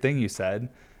weird thing you said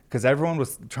because everyone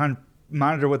was trying to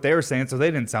monitor what they were saying so they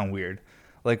didn't sound weird.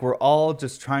 Like, we're all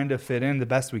just trying to fit in the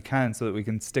best we can so that we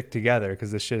can stick together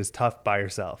because this shit is tough by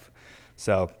yourself.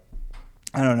 So,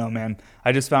 I don't know, man.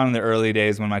 I just found in the early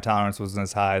days when my tolerance wasn't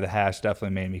as high, the hash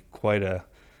definitely made me quite a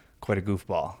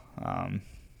goofball.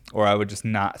 Or I would just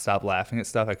not stop laughing at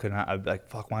stuff. I'd be like,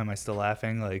 fuck, why am I still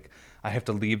laughing? Like, I have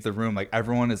to leave the room. Like,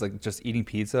 everyone is like just eating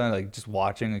pizza and like just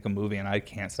watching like a movie, and I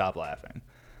can't stop laughing.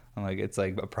 I'm like, it's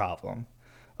like a problem.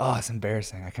 Oh, it's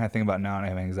embarrassing. I kind of think about it now and I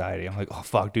have anxiety. I'm like, oh,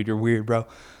 fuck, dude, you're weird, bro.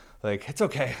 Like, it's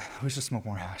okay. We should smoke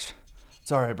more hash.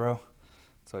 It's all right, bro.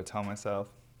 So I tell myself.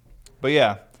 But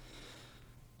yeah,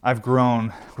 I've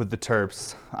grown with the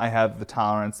terps. I have the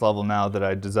tolerance level now that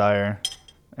I desire.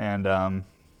 And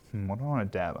what do I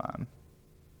want to dab on?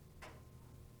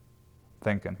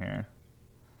 Thinking here.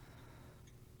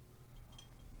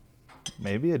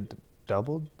 Maybe a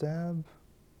double dab?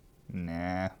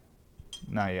 Nah,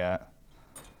 not yet.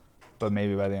 But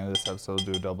maybe by the end of this episode, I'll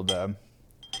do a double dab.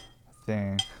 I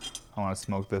think I want to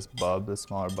smoke this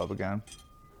smaller bub again.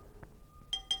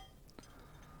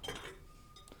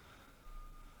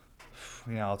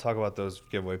 I'll talk about those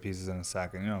giveaway pieces in a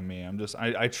second. You know me,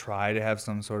 I try to have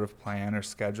some sort of plan or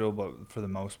schedule, but for the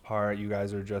most part, you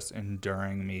guys are just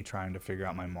enduring me trying to figure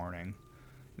out my morning.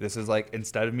 This is like,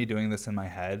 instead of me doing this in my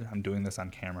head, I'm doing this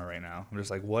on camera right now. I'm just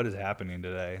like, what is happening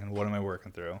today? And what am I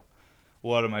working through?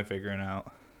 What am I figuring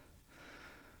out?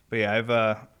 But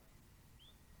yeah,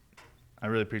 I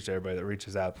really appreciate everybody that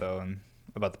reaches out though, and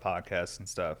about the podcast and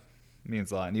stuff. It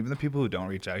means a lot. And even the people who don't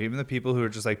reach out, even the people who are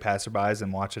just like passerbys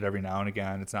and watch it every now and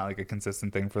again, it's not like a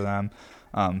consistent thing for them.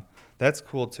 That's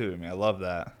cool too. I mean, I love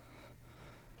that.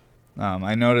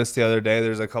 I noticed the other day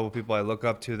there's a couple people I look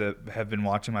up to that have been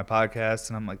watching my podcast,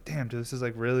 and I'm like, damn, dude, this is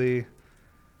like really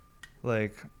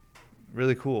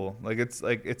cool.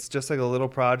 It's just like a little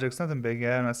project. It's nothing big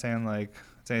yet. I'm not saying like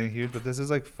it's anything huge, but this is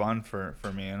like fun for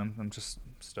me, and I'm just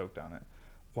stoked on it.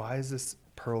 Why is this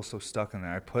pearl so stuck in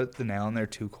there? I put the nail in there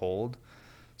too cold.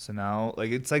 So now,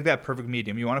 like, it's like that perfect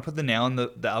medium. You want to put the nail in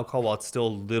the alcohol while it's still a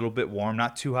little bit warm,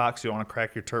 not too hot, because you don't want to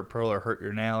crack your terp pearl or hurt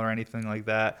your nail or anything like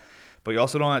that. But you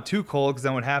also don't want it too cold, because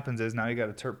then what happens is now you got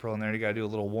a terp pearl in there, and you got to do a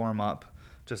little warm up,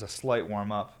 just a slight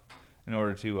warm up, in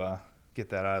order to get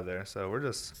that out of there. So we're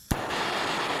just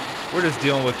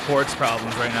dealing with quartz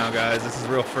problems right now, guys. This is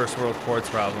real first world quartz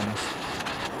problems,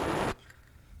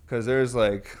 because there's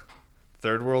like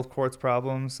third world quartz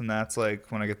problems, and that's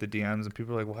like when I get the DMs and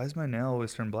people are like, why does my nail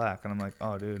always turn black? And I'm like,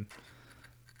 oh dude,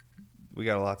 we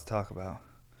got a lot to talk about.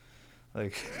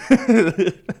 Like,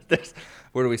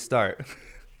 where do we start?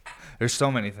 There's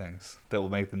so many things that will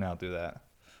make the nail do that.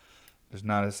 There's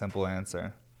not a simple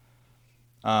answer.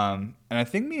 And I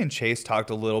think me and Chase talked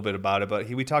a little bit about it, but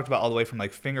we talked about all the way from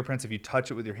like fingerprints, if you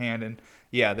touch it with your hand, and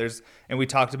and we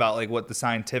talked about like what the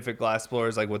scientific glass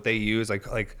blowers, like what they use, like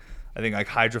I think like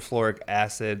hydrofluoric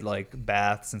acid, like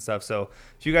baths and stuff. So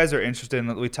if you guys are interested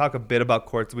we talk a bit about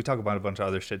quartz. We talk about a bunch of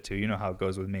other shit too. You know how it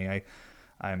goes with me.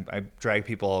 I drag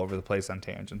people all over the place on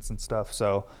tangents and stuff.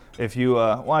 So if you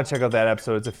want to check out that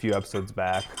episode, it's a few episodes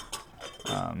back.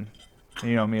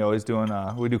 You know me always doing,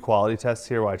 we do quality tests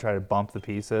here where I try to bump the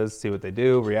pieces, see what they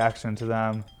do, reaction to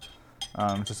them.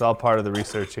 Just all part of the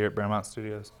research here at Paramount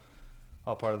Studios.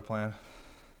 All part of the plan.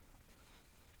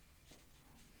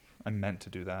 I meant to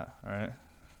do that, all right?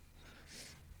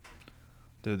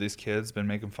 Dude, these kids been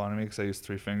making fun of me because I use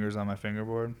 3 fingers on my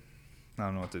fingerboard. I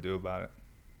don't know what to do about it.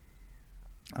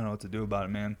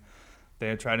 Man.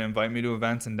 They tried to invite me to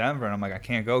events in Denver, and I'm like, I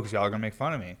can't go because y'all are going to make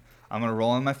fun of me. I'm going to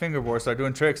roll on my fingerboard, start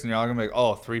doing tricks, and y'all are going to be like,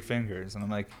 oh, 3 fingers. And I'm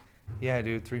like, yeah,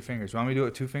 dude, 3 fingers. You want me to do it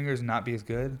with 2 fingers and not be as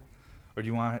good? Or do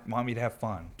you want me to have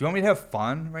fun? Do you want me to have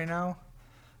fun right now?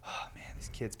 Oh, man, these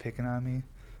kids picking on me.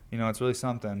 You know, it's really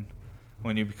something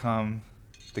when you become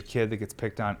the kid that gets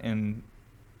picked on in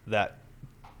that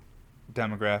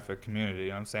demographic community, you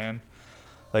know what I'm saying?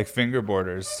 Like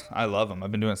fingerboarders, I love them.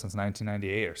 I've been doing it since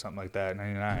 1998 or something like that,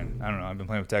 99. I don't know. I've been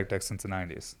playing with Tech Deck since the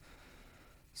 90s.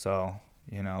 So,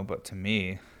 you know, but to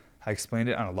me, I explained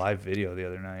it on a live video the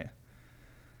other night.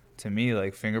 To me,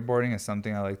 like fingerboarding is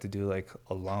something I like to do like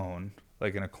alone,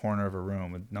 like in a corner of a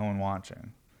room with no one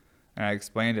watching. And I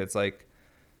explained it, it's like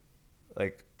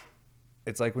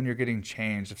when you're getting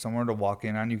changed. If someone were to walk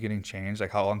in on you getting changed,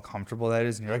 like how uncomfortable that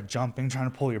is, and you're like jumping,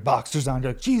 trying to pull your boxers on,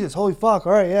 you're like, Jesus, holy fuck,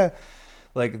 all right, yeah.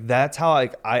 Like that's how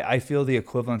I feel the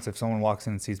equivalence if someone walks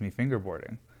in and sees me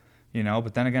fingerboarding, you know.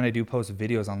 But then again, I do post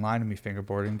videos online of me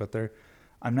fingerboarding, but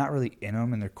I'm not really in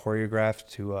them, and they're choreographed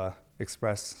to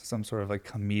express some sort of like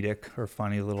comedic or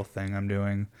funny little thing I'm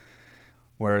doing.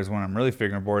 Whereas when I'm really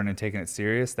fingerboarding and taking it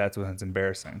serious, that's when it's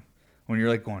embarrassing. When you're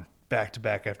like going back to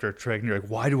back after a trick and you're like,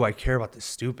 why do I care about this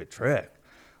stupid trick?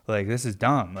 Like, this is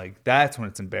dumb. Like, that's when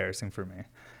it's embarrassing for me.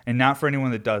 And not for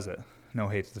anyone that does it. No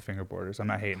hate to the fingerboarders. I'm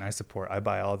not hating. I support. I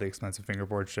buy all the expensive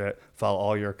fingerboard shit, follow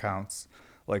all your accounts,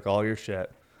 like all your shit.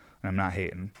 And I'm not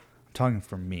hating. I'm talking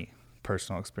from me,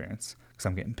 personal experience, because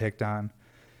I'm getting picked on.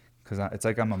 Because it's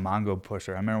like I'm a Mongo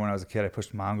pusher. I remember when I was a kid, I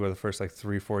pushed Mongo the first like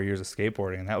 3-4 years of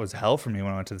skateboarding, and that was hell for me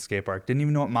when I went to the skate park. Didn't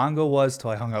even know what Mongo was till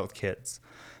I hung out with kids.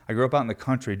 I grew up out in the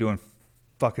country doing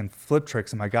fucking flip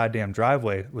tricks in my goddamn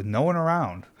driveway with no one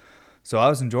around. So I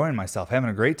was enjoying myself, having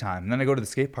a great time. And then I go to the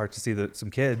skate park to see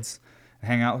some kids and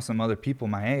hang out with some other people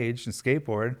my age and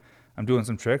skateboard. I'm doing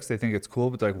some tricks. They think it's cool,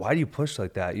 but they're like, why do you push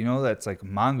like that? You know, that's like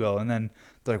Mongo. And then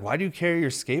they're like, why do you carry your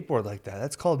skateboard like that?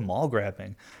 That's called mall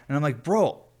grabbing. And I'm like,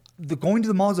 bro, going to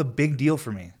the mall is a big deal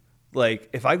for me. Like,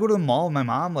 if I go to the mall with my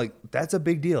mom, like, that's a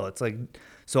big deal. It's like,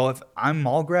 so if I'm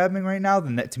mall grabbing right now,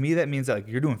 then to me that means that like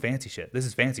you're doing fancy shit. This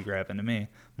is fancy grabbing to me.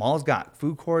 Malls got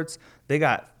food courts. They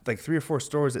got like 3 or 4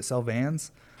 stores that sell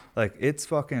Vans. Like, it's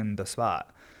fucking the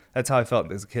spot. That's how I felt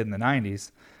as a kid in the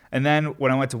 90s. And then when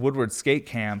I went to Woodward Skate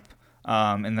Camp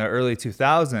in the early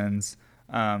 2000s,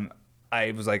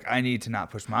 I was like, I need to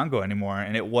not push Mongo anymore.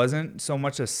 And it wasn't so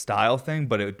much a style thing,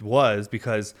 but it was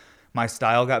because my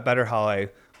style got better. How I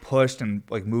pushed and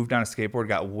like moved on a skateboard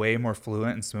got way more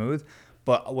fluent and smooth.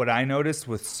 But what I noticed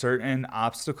with certain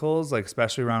obstacles, like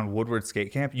especially around Woodward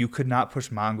Skate Camp, you could not push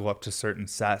Mongo up to certain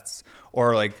sets,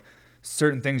 or like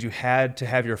certain things you had to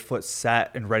have your foot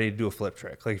set and ready to do a flip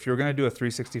trick. Like if you were going to do a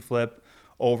 360 flip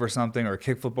over something or a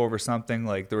kick flip over something,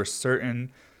 like there were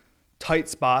certain tight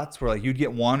spots where like you'd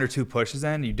get one or two pushes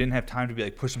in, you didn't have time to be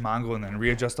like pushing Mongo and then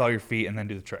readjust all your feet and then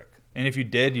do the trick. And if you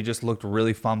did, you just looked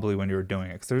really fumbly when you were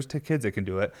doing it. Because there's kids that can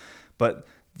do it, but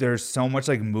there's so much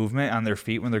like movement on their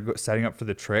feet when they're setting up for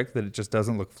the trick that it just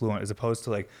doesn't look fluent. As opposed to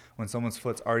like when someone's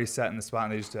foot's already set in the spot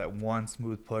and they just do that one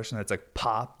smooth push and that's like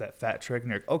pop, that fat trick,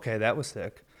 and you're like, okay, that was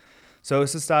sick. So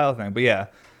it's a style thing, but yeah.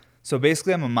 So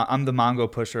basically, I'm the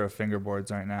Mongo pusher of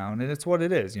fingerboards right now, and it's what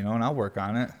it is, you know. And I'll work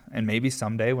on it, and maybe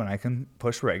someday when I can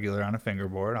push regular on a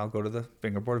fingerboard, I'll go to the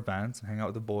fingerboard events and hang out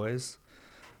with the boys.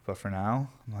 But for now,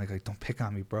 I'm like, don't pick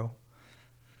on me, bro.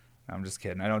 I'm just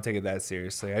kidding. I don't take it that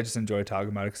seriously. I just enjoy talking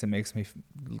about it because it makes me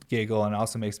giggle and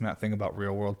also makes me not think about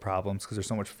real world problems because there's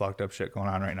so much fucked up shit going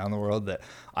on right now in the world that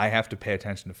I have to pay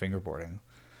attention to fingerboarding.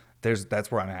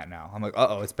 That's where I'm at now. I'm like,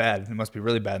 it's bad. It must be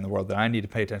really bad in the world that I need to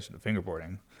pay attention to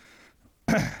fingerboarding.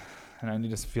 And I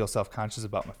need to feel self-conscious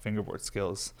about my fingerboard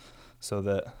skills so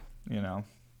that, you know,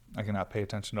 I cannot pay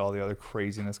attention to all the other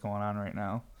craziness going on right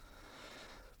now.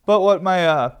 But what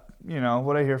my,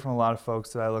 what I hear from a lot of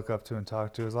folks that I look up to and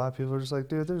talk to is a lot of people are just like,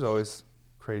 dude, there's always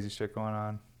crazy shit going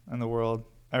on in the world.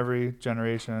 Every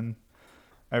generation,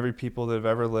 every people that have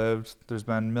ever lived, there's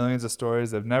been millions of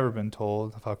stories that have never been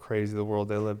told of how crazy the world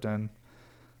they lived in.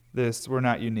 We're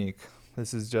not unique.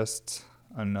 This is just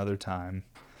another time.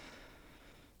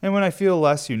 And when I feel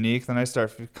less unique, then I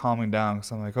start calming down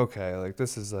because I'm like, okay, like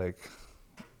this is like,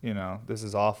 this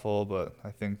is awful, but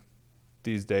I think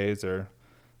these days are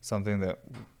something that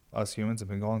us humans have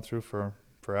been going through for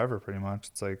forever pretty much.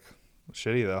 It's like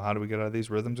shitty though. How do we get out of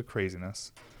these rhythms of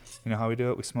craziness? You know how we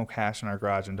do it? We smoke hash in our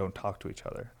garage and don't talk to each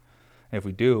other. And if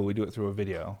we do it through a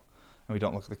video and we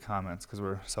don't look at the comments because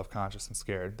we're self-conscious and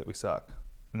scared that we suck.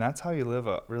 And that's how you live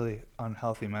a really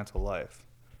unhealthy mental life.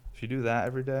 If you do that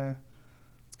every day,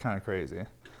 it's kind of crazy.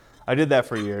 I did that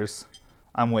for years.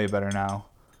 I'm way better now.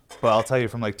 But I'll tell you,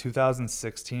 from like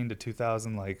 2016 to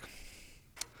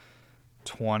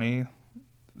 2020, it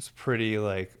was pretty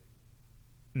like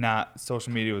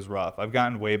social media was rough. I've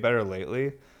gotten way better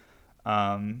lately.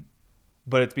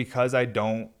 But it's because I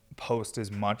don't post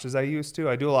as much as I used to.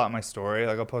 I do a lot in my story.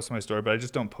 Like I'll post on my story, but I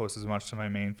just don't post as much to my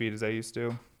main feed as I used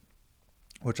to,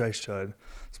 which I should.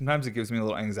 Sometimes it gives me a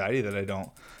little anxiety that I don't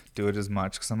do it as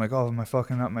much because I'm like, am I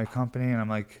fucking up my company? And I'm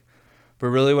like, but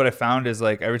really what I found is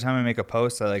like every time I make a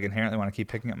post, I like inherently want to keep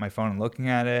picking up my phone and looking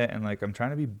at it. And like, I'm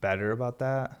trying to be better about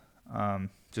that.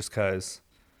 Just cause,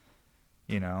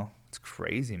 it's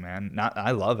crazy, man.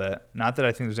 I love it. Not that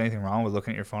I think there's anything wrong with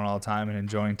looking at your phone all the time and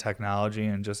enjoying technology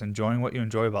and just enjoying what you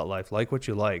enjoy about life. Like what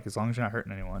you like, as long as you're not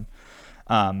hurting anyone.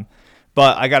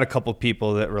 But I got a couple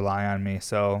people that rely on me,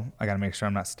 so I got to make sure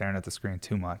I'm not staring at the screen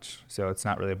too much. So it's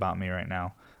not really about me right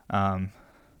now.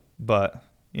 But,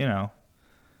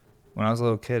 when I was a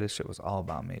little kid, this shit was all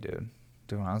about me, dude.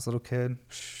 When I was a little kid,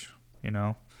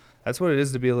 that's what it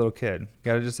is to be a little kid. You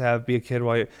got to just be a kid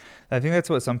I think that's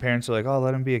what some parents are like,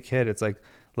 let him be a kid. It's like,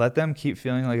 let them keep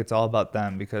feeling like it's all about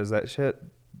them because that shit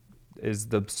is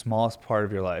the smallest part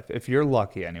of your life. If you're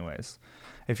lucky anyways.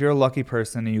 If you're a lucky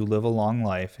person and you live a long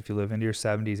life, if you live into your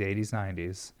 70s, 80s,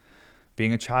 90s,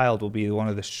 being a child will be one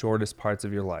of the shortest parts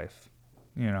of your life.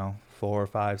 4,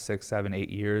 5, 6, 7, 8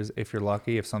 years if you're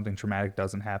lucky, if something traumatic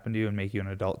doesn't happen to you and make you an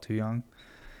adult too young.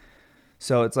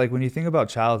 So it's like when you think about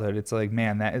childhood, it's like,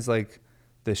 man, that is like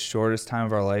the shortest time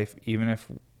of our life, even if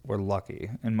we're lucky.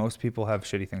 And most people have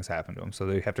shitty things happen to them, so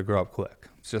they have to grow up quick.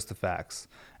 It's just the facts.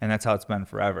 And that's how it's been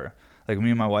forever. Like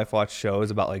me and my wife watch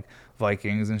shows about like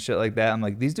Vikings and shit like that. I'm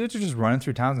like, these dudes are just running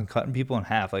through towns and cutting people in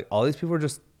half. Like all these people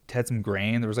just had some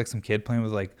grain. There was like some kid playing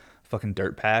with like a fucking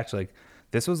dirt patch. Like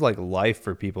this was like life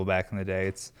for people back in the day.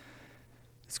 It's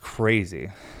crazy.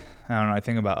 I don't know. I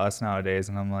think about us nowadays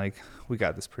and I'm like, we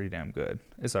got this pretty damn good.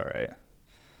 It's all right.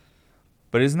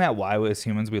 But isn't that why as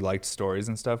humans we liked stories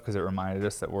and stuff? Because it reminded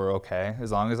us that we're okay.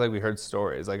 As long as like we heard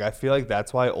stories. Like I feel like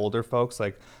that's why older folks,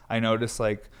 like I noticed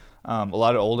like a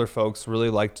lot of older folks really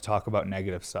like to talk about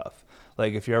negative stuff.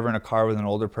 Like if you're ever in a car with an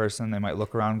older person, they might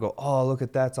look around and go, oh, look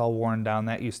at that, it's all worn down.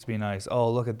 That used to be nice.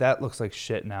 Oh, look at that, looks like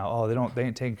shit now. Oh, they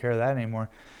ain't taking care of that anymore.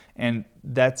 And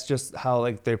that's just how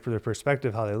like their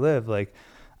perspective, how they live. Like,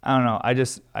 I don't know.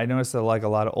 I noticed that like a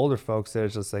lot of older folks,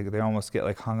 there's just like, they almost get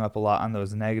like hung up a lot on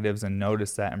those negatives and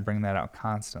notice that and bring that out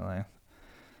constantly.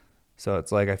 So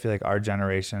it's like I feel like our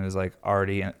generation is like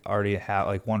already have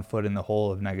like 1 foot in the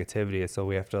hole of negativity. So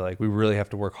we really have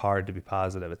to work hard to be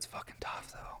positive. It's fucking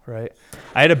tough though, right?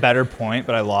 I had a better point,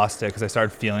 but I lost it because I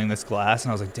started feeling this glass,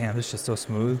 and I was like, damn, this is just so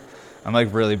smooth. I'm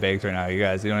like really baked right now, you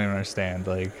guys. You don't even understand.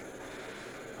 Like,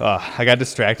 I got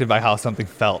distracted by how something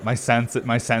felt. My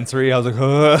sensory. I was like,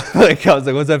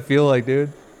 what's that feel like,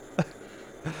 dude?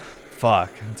 Fuck.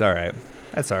 It's all right.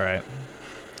 That's all right.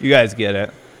 You guys get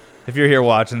it. If you're here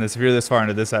watching this, if you're this far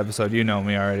into this episode, you know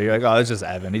me already. You're like, oh, it's just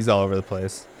Evan. He's all over the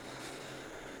place.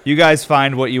 You guys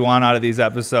find what you want out of these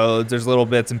episodes. There's little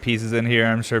bits and pieces in here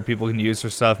I'm sure people can use for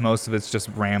stuff. Most of it's just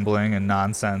rambling and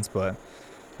nonsense, but,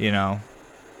 you know,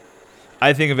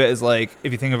 I think of it as like,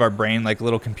 if you think of our brain like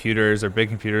little computers or big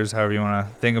computers, however you want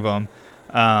to think of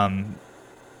them,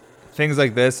 things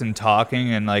like this and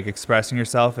talking and like expressing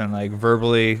yourself and like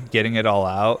verbally getting it all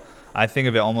out, I think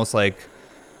of it almost like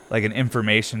an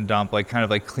information dump, like kind of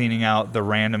like cleaning out the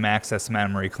random access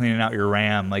memory, cleaning out your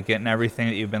RAM, like getting everything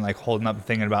that you've been like holding up and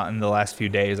thinking about in the last few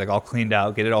days, like all cleaned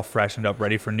out, get it all freshened up,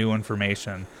 ready for new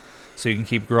information so you can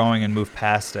keep growing and move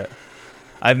past it.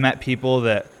 I've met people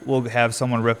that will have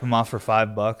someone rip them off for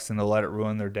 $5 and they'll let it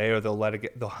ruin their day, or they'll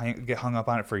get hung up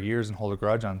on it for years and hold a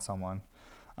grudge on someone.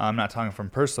 I'm not talking from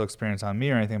personal experience on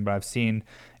me or anything, but I've seen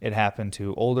it happen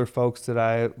to older folks that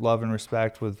I love and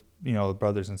respect with, you know,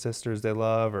 brothers and sisters they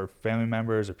love, or family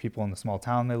members, or people in the small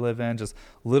town they live in. Just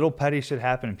little petty shit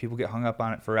happen and people get hung up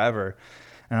on it forever.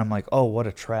 And I'm like, oh, what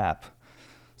a trap.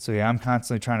 So yeah, I'm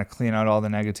constantly trying to clean out all the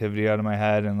negativity out of my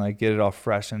head and like get it all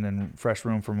freshened and fresh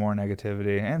room for more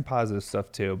negativity and positive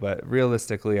stuff too. But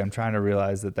realistically, I'm trying to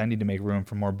realize that I need to make room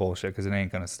for more bullshit because it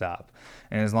ain't going to stop.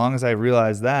 And as long as I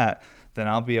realize that, then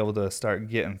I'll be able to start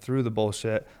getting through the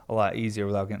bullshit a lot easier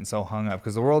without getting so hung up,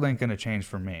 because the world ain't going to change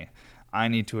for me. I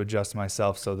need to adjust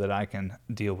myself so that I can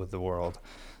deal with the world.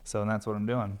 So that's what I'm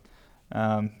doing.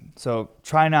 So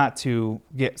try not to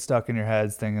get stuck in your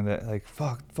heads thinking that like,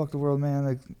 fuck the world, man.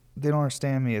 Like, they don't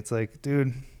understand me. It's like,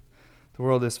 dude, the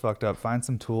world is fucked up. Find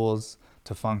some tools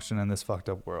to function in this fucked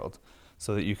up world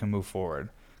so that you can move forward,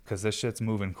 because this shit's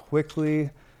moving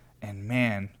quickly, and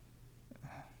man,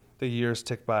 the years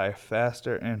tick by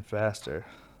faster and faster.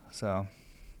 So,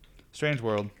 strange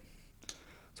world.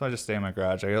 So I just stay in my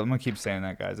garage. I'm gonna keep saying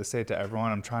that, guys. I say it to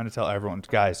everyone. I'm trying to tell everyone,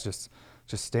 guys, just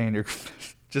stay in your,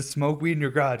 just smoke weed in your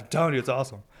garage. I'm telling you, it's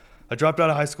awesome. I dropped out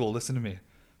of high school. Listen to me.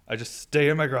 I just stay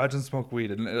in my garage and smoke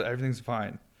weed, and everything's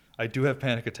fine. I do have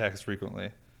panic attacks frequently.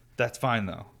 That's fine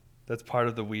though. That's part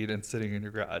of the weed and sitting in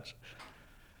your garage.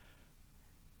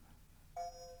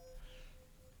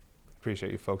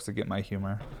 Appreciate you folks that get my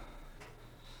humor.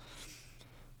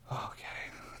 Okay,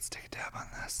 let's take a dab on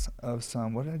this. Of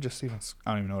some, what did I just even,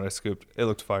 I don't even know what I scooped. It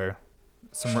looked fire.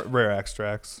 Some rare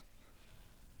extracts.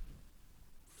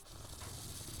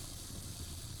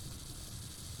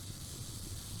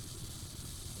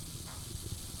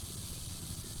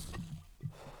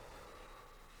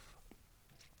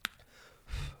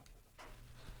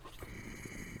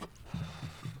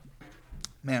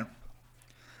 Man,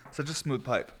 such a smooth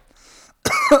pipe.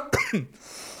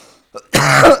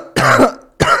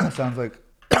 Sounds like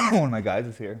one of my guys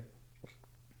is here.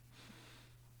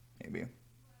 Maybe.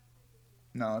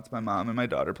 No, it's my mom and my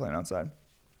daughter playing outside.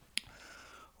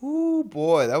 Ooh,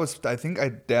 boy, I think I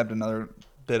dabbed another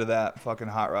bit of that fucking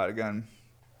hot rod again.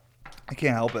 I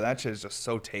can't help it. That shit is just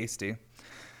so tasty.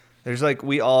 There's like,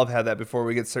 we all have had that before.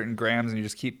 We get certain grams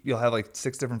and you'll have like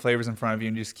 6 different flavors in front of you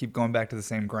and you just keep going back to the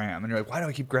same gram. And you're like, why do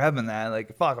I keep grabbing that?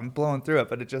 Like, fuck, I'm blowing through it,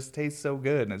 but it just tastes so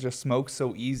good and it just smokes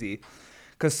so easy.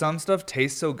 Because some stuff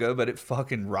tastes so good, but it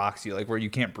fucking rocks you. Like, where you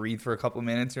can't breathe for a couple of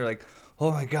minutes. You're like, oh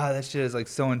my God, that shit is like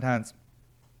so intense.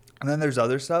 And then there's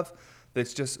other stuff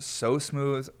that's just so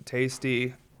smooth,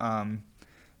 tasty,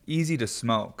 easy to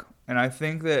smoke. And I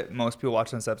think that most people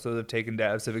watching this episode have taken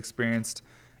dabs, have experienced,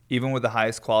 even with the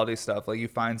highest quality stuff, like you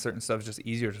find certain stuff is just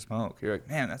easier to smoke. You're like,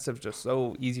 man, that stuff's just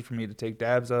so easy for me to take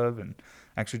dabs of and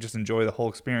actually just enjoy the whole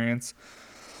experience.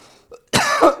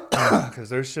 Because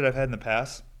there's shit I've had in the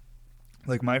past.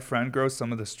 Like, my friend grows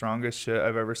some of the strongest shit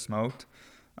I've ever smoked,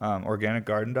 organic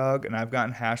garden dog, and I've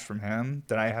gotten hash from him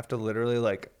that I have to literally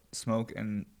like smoke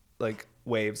in like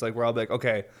waves, like where I'll be like,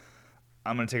 okay,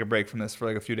 I'm gonna take a break from this for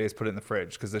like a few days, put it in the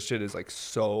fridge because this shit is like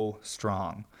so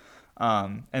strong.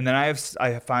 And then I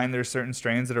find there's certain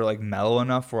strains that are like mellow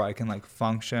enough where I can like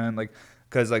function, like,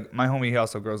 because like my homie, he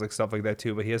also grows like stuff like that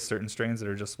too, but he has certain strains that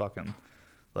are just fucking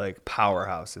like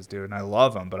powerhouses, dude, and I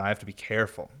love them, but I have to be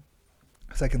careful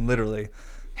because I can literally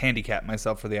handicap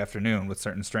myself for the afternoon with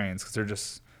certain strains because they're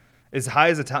just as high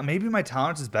as a talent. Maybe my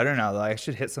tolerance is better now, though. I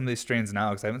should hit some of these strains now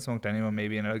because I haven't smoked anyone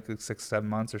maybe in like 6-7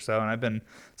 months or so. And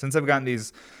since I've gotten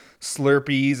these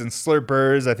Slurpees and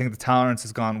Slurpers. I think the tolerance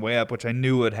has gone way up, which I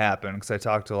knew would happen because I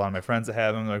talked to a lot of my friends that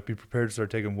have them. They're like, be prepared to start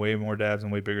taking way more dabs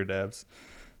and way bigger dabs.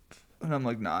 And I'm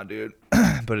like, nah, dude.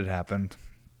 But it happened.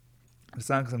 It's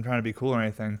not because I'm trying to be cool or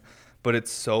anything, but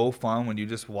it's so fun when you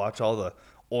just watch all the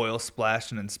oil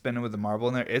splashing and spinning with the marble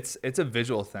in there. It's a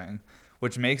visual thing,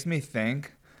 which makes me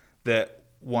think that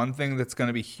one thing that's going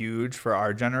to be huge for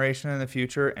our generation in the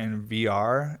future in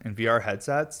VR and VR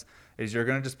headsets is you're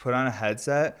going to just put on a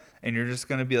headset and you're just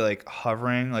going to be like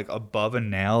hovering like above a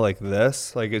nail like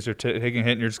this, like as you're taking a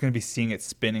hit, and you're just going to be seeing it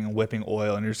spinning and whipping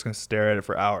oil, and you're just going to stare at it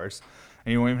for hours,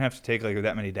 and you won't even have to take like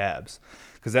that many dabs.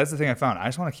 Because that's the thing I found. I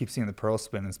just want to keep seeing the pearl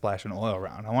spin and splashing oil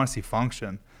around. I want to see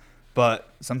function,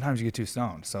 but sometimes you get too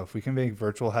stoned. So if we can make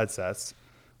virtual headsets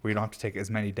where you don't have to take as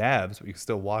many dabs, but you can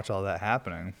still watch all that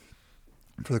happening,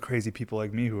 for the crazy people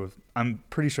like me who have, I'm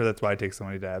pretty sure that's why I take so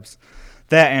many dabs.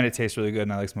 That, and it tastes really good,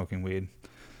 and I like smoking weed.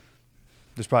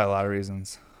 There's probably a lot of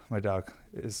reasons. My dog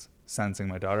is sensing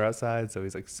my daughter outside, so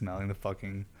he's like smelling the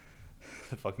fucking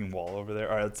wall over there.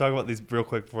 All right, let's talk about these real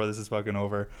quick before this is fucking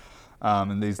over.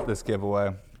 And this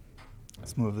giveaway.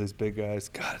 Let's move these big guys.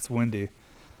 God, it's windy.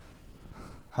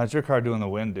 How's your car doing in the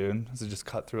wind, dude? Does it just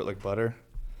cut through it like butter?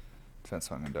 That's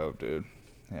fucking dope, dude.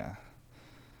 Yeah.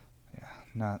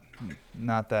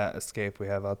 Not that Escape we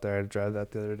have out there. I drive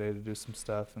that the other day to do some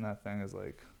stuff, and that thing is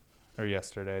like, or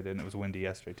yesterday I didn't. It was windy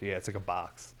yesterday too. Yeah, it's like a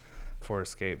box. Ford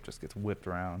Escape just gets whipped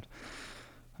around.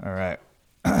 All right.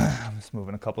 I'm just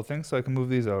moving a couple things so I can move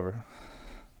these over.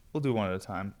 We'll do one at a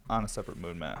time on a separate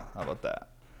mood mat. How about that?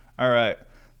 All right.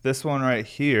 This one right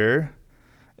here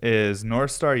is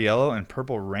North Star Yellow and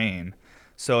Purple Rain.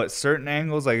 So at certain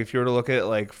angles, like if you were to look at it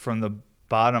like from the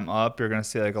bottom up, you're going to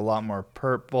see like a lot more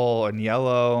purple and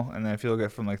yellow. And then if you look at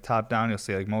it from like top down, you'll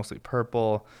see like mostly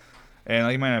purple. And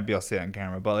like, you might not be able to see it on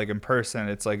camera, but like in person,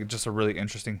 it's like just a really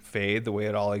interesting fade, the way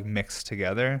it all like mixed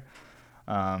together.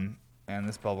 And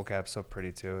this bubble cap's so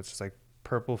pretty too. It's just like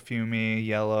purple, fumey,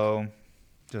 yellow,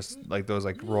 just like those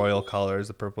like royal colors,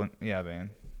 the purple. Yeah, man.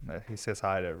 He says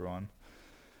hi to everyone.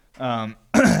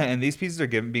 And these pieces are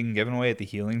being given away at the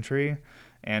Healing Tree.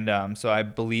 And so I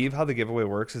believe how the giveaway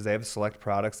works is they have select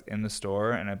products in the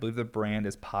store, and I believe the brand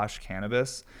is Posh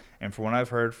Cannabis. And from what I've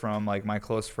heard from like my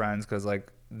close friends, because like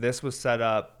this was set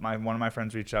up, one of my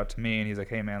friends reached out to me and he's like,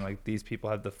 hey man, like these people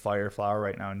have the fire flower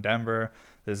right now in Denver.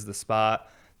 This is the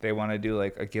spot. They want to do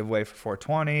like a giveaway for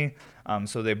 420.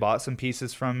 So they bought some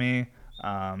pieces from me.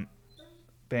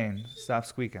 Bane, stop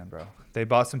squeaking, bro. They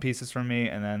bought some pieces from me,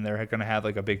 and then they're going to have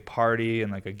like a big party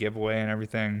and like a giveaway and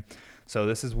everything. So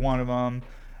this is one of them.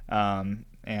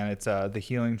 And it's the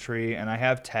Healing Tree, and I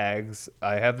have tags.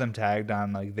 I have them tagged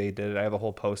on like they did. I have a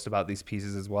whole post about these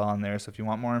pieces as well on there. So if you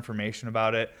want more information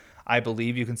about it, I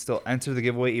believe you can still enter the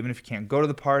giveaway even if you can't go to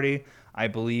the party. I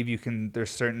believe you can. There's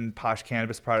certain Posh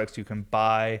Cannabis products you can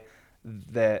buy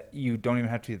that you don't even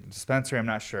have to be at the dispensary. I'm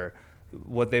not sure.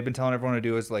 What they've been telling everyone to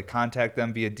do is like contact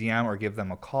them via DM or give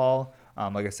them a call.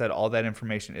 Like I said, all that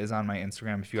information is on my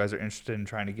Instagram. If you guys are interested in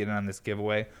trying to get in on this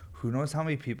giveaway, who knows how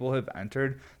many people have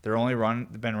entered? They're only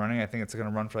been running. I think it's going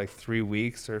to run for like 3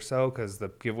 weeks or so because the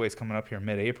giveaway is coming up here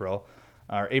mid-April.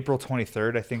 Or April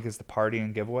 23rd, I think, is the party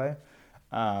and giveaway.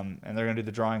 And they're going to do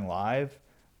the drawing live.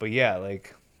 But yeah,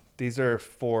 like these are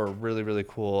 4 really, really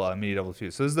cool mini double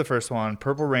twos. So this is the first one,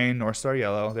 Purple Rain, North Star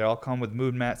Yellow. They all come with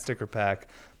mood mat, sticker pack,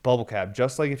 bubble cap,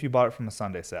 just like if you bought it from a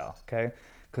Sunday sale, okay?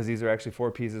 Because these are actually 4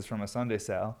 pieces from a Sunday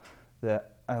sale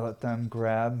that I let them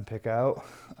grab and pick out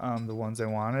the ones they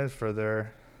wanted for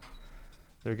their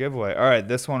giveaway. All right,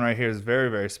 this one right here is very,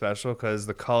 very special because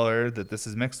the color that this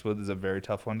is mixed with is a very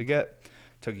tough one to get.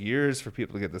 It took years for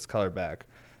people to get this color back.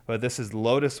 But this is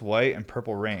Lotus White and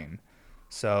Purple Rain.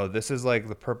 So this is like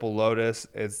the Purple Lotus.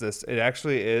 It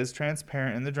actually is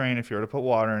transparent in the drain if you were to put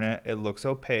water in it. It looks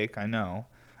opaque, I know.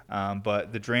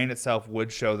 But the drain itself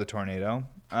would show the tornado.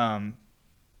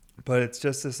 But it's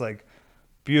just this like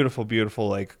beautiful, beautiful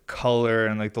like color,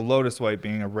 and like the Lotus White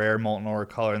being a rare molten ore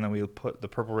color, and then we put the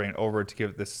Purple Rain over it to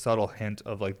give it this subtle hint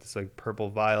of like this like purple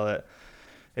violet.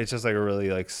 It's just like a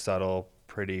really like subtle,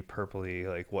 pretty purpley,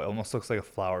 like what almost looks like a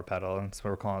flower petal, and so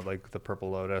we're calling it like the Purple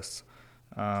Lotus.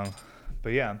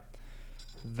 But yeah,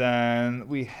 then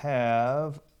we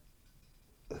have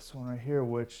this one right here,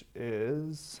 which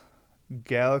is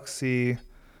Galaxy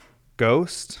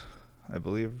Ghost, I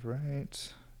believe,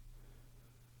 right?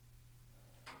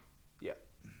 Yeah.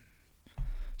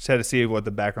 Just had to see what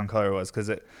the background color was because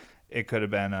it could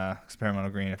have been experimental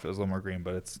green if it was a little more green,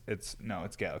 but it's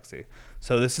Galaxy.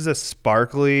 So this is a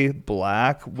sparkly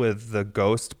black with the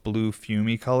ghost blue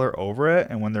fumey color over it,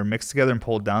 and when they're mixed together and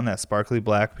pulled down, that sparkly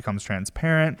black becomes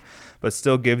transparent, but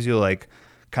still gives you like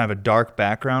kind of a dark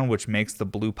background, which makes the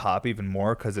blue pop even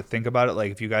more. Because think about it,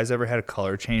 like if you guys ever had a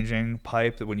color changing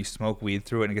pipe that when you smoke weed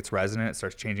through it and it gets resonant, it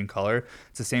starts changing color.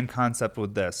 It's the same concept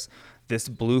with this. This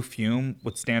blue fume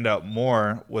would stand out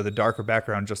more with a darker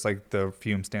background, just like the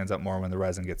fume stands out more when the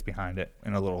resin gets behind it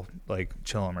in a little like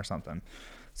chillum or something.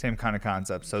 Same kind of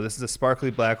concept. So this is a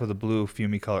sparkly black with a blue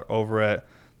fumey color over it,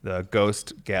 the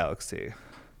Ghost Galaxy.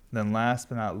 Then last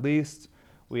but not least,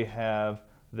 we have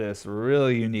this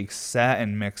really unique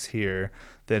satin mix here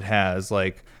that has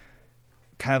like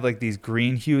kind of like these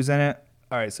green hues in it.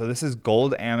 All right, so this is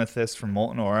Gold Amethyst from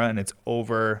Molten Aura, and it's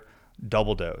over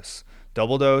Double Dose.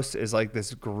 Double Dose is like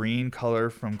this green color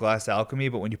from Glass Alchemy,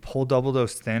 but when you pull Double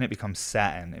Dose thin, it becomes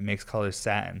satin. It makes colors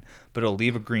satin, but it'll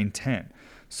leave a green tint.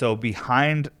 So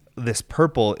behind this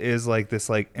purple is like this,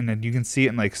 like, and then you can see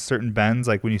it in like certain bends,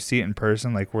 like when you see it in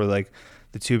person, like where like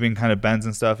the tubing kind of bends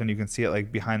and stuff, and you can see it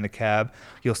like behind the cab.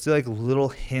 You'll see like little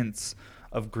hints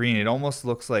of green. It almost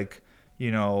looks like,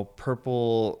 you know,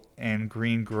 purple and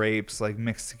green grapes like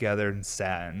mixed together in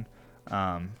satin.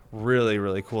 Really,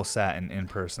 really cool satin in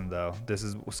person though.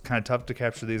 This was kind of tough to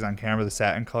capture these on camera, the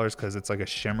satin colors, because it's like a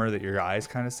shimmer that your eyes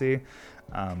kind of see.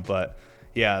 But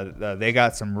yeah, they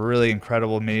got some really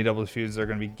incredible mini double diffusers they're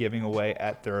going to be giving away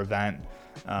at their event.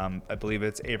 I believe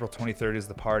it's April 23rd is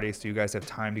the party, so you guys have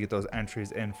time to get those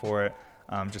entries in for it.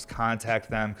 Just contact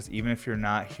them, because even if you're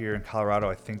not here in Colorado,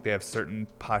 I think they have certain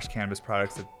Posh Cannabis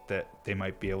products that they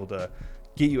might be able to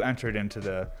get you entered into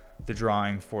the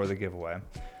drawing for the giveaway.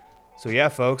 So yeah,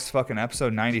 folks, fucking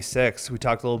episode 96. We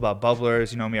talked a little about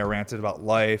bubblers. You know me, I ranted about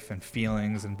life and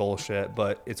feelings and bullshit,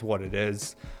 but it's what it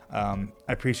is. I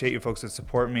appreciate you folks that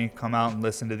support me. Come out and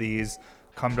listen to these.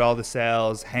 Come to all the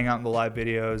sales. Hang out in the live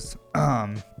videos.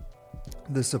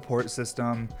 The support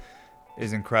system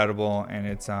is incredible, and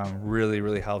it's really,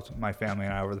 really helped my family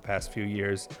and I over the past few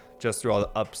years, just through all the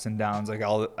ups and downs like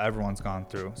everyone's gone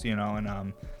through. So, you know,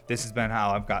 and this has been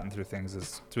how I've gotten through things,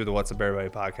 is through the What's Up Everybody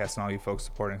podcast and all you folks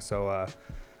supporting. So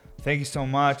thank you so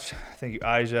much. Thank you,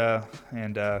 Aja,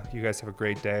 and you guys have a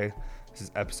great day. This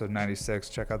is episode 96.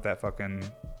 Check out that fucking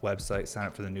website. Sign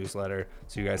up for the newsletter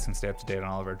so you guys can stay up to date on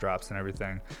all of our drops and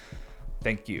everything.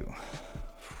 Thank you.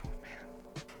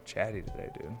 Man, chatty today,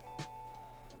 dude.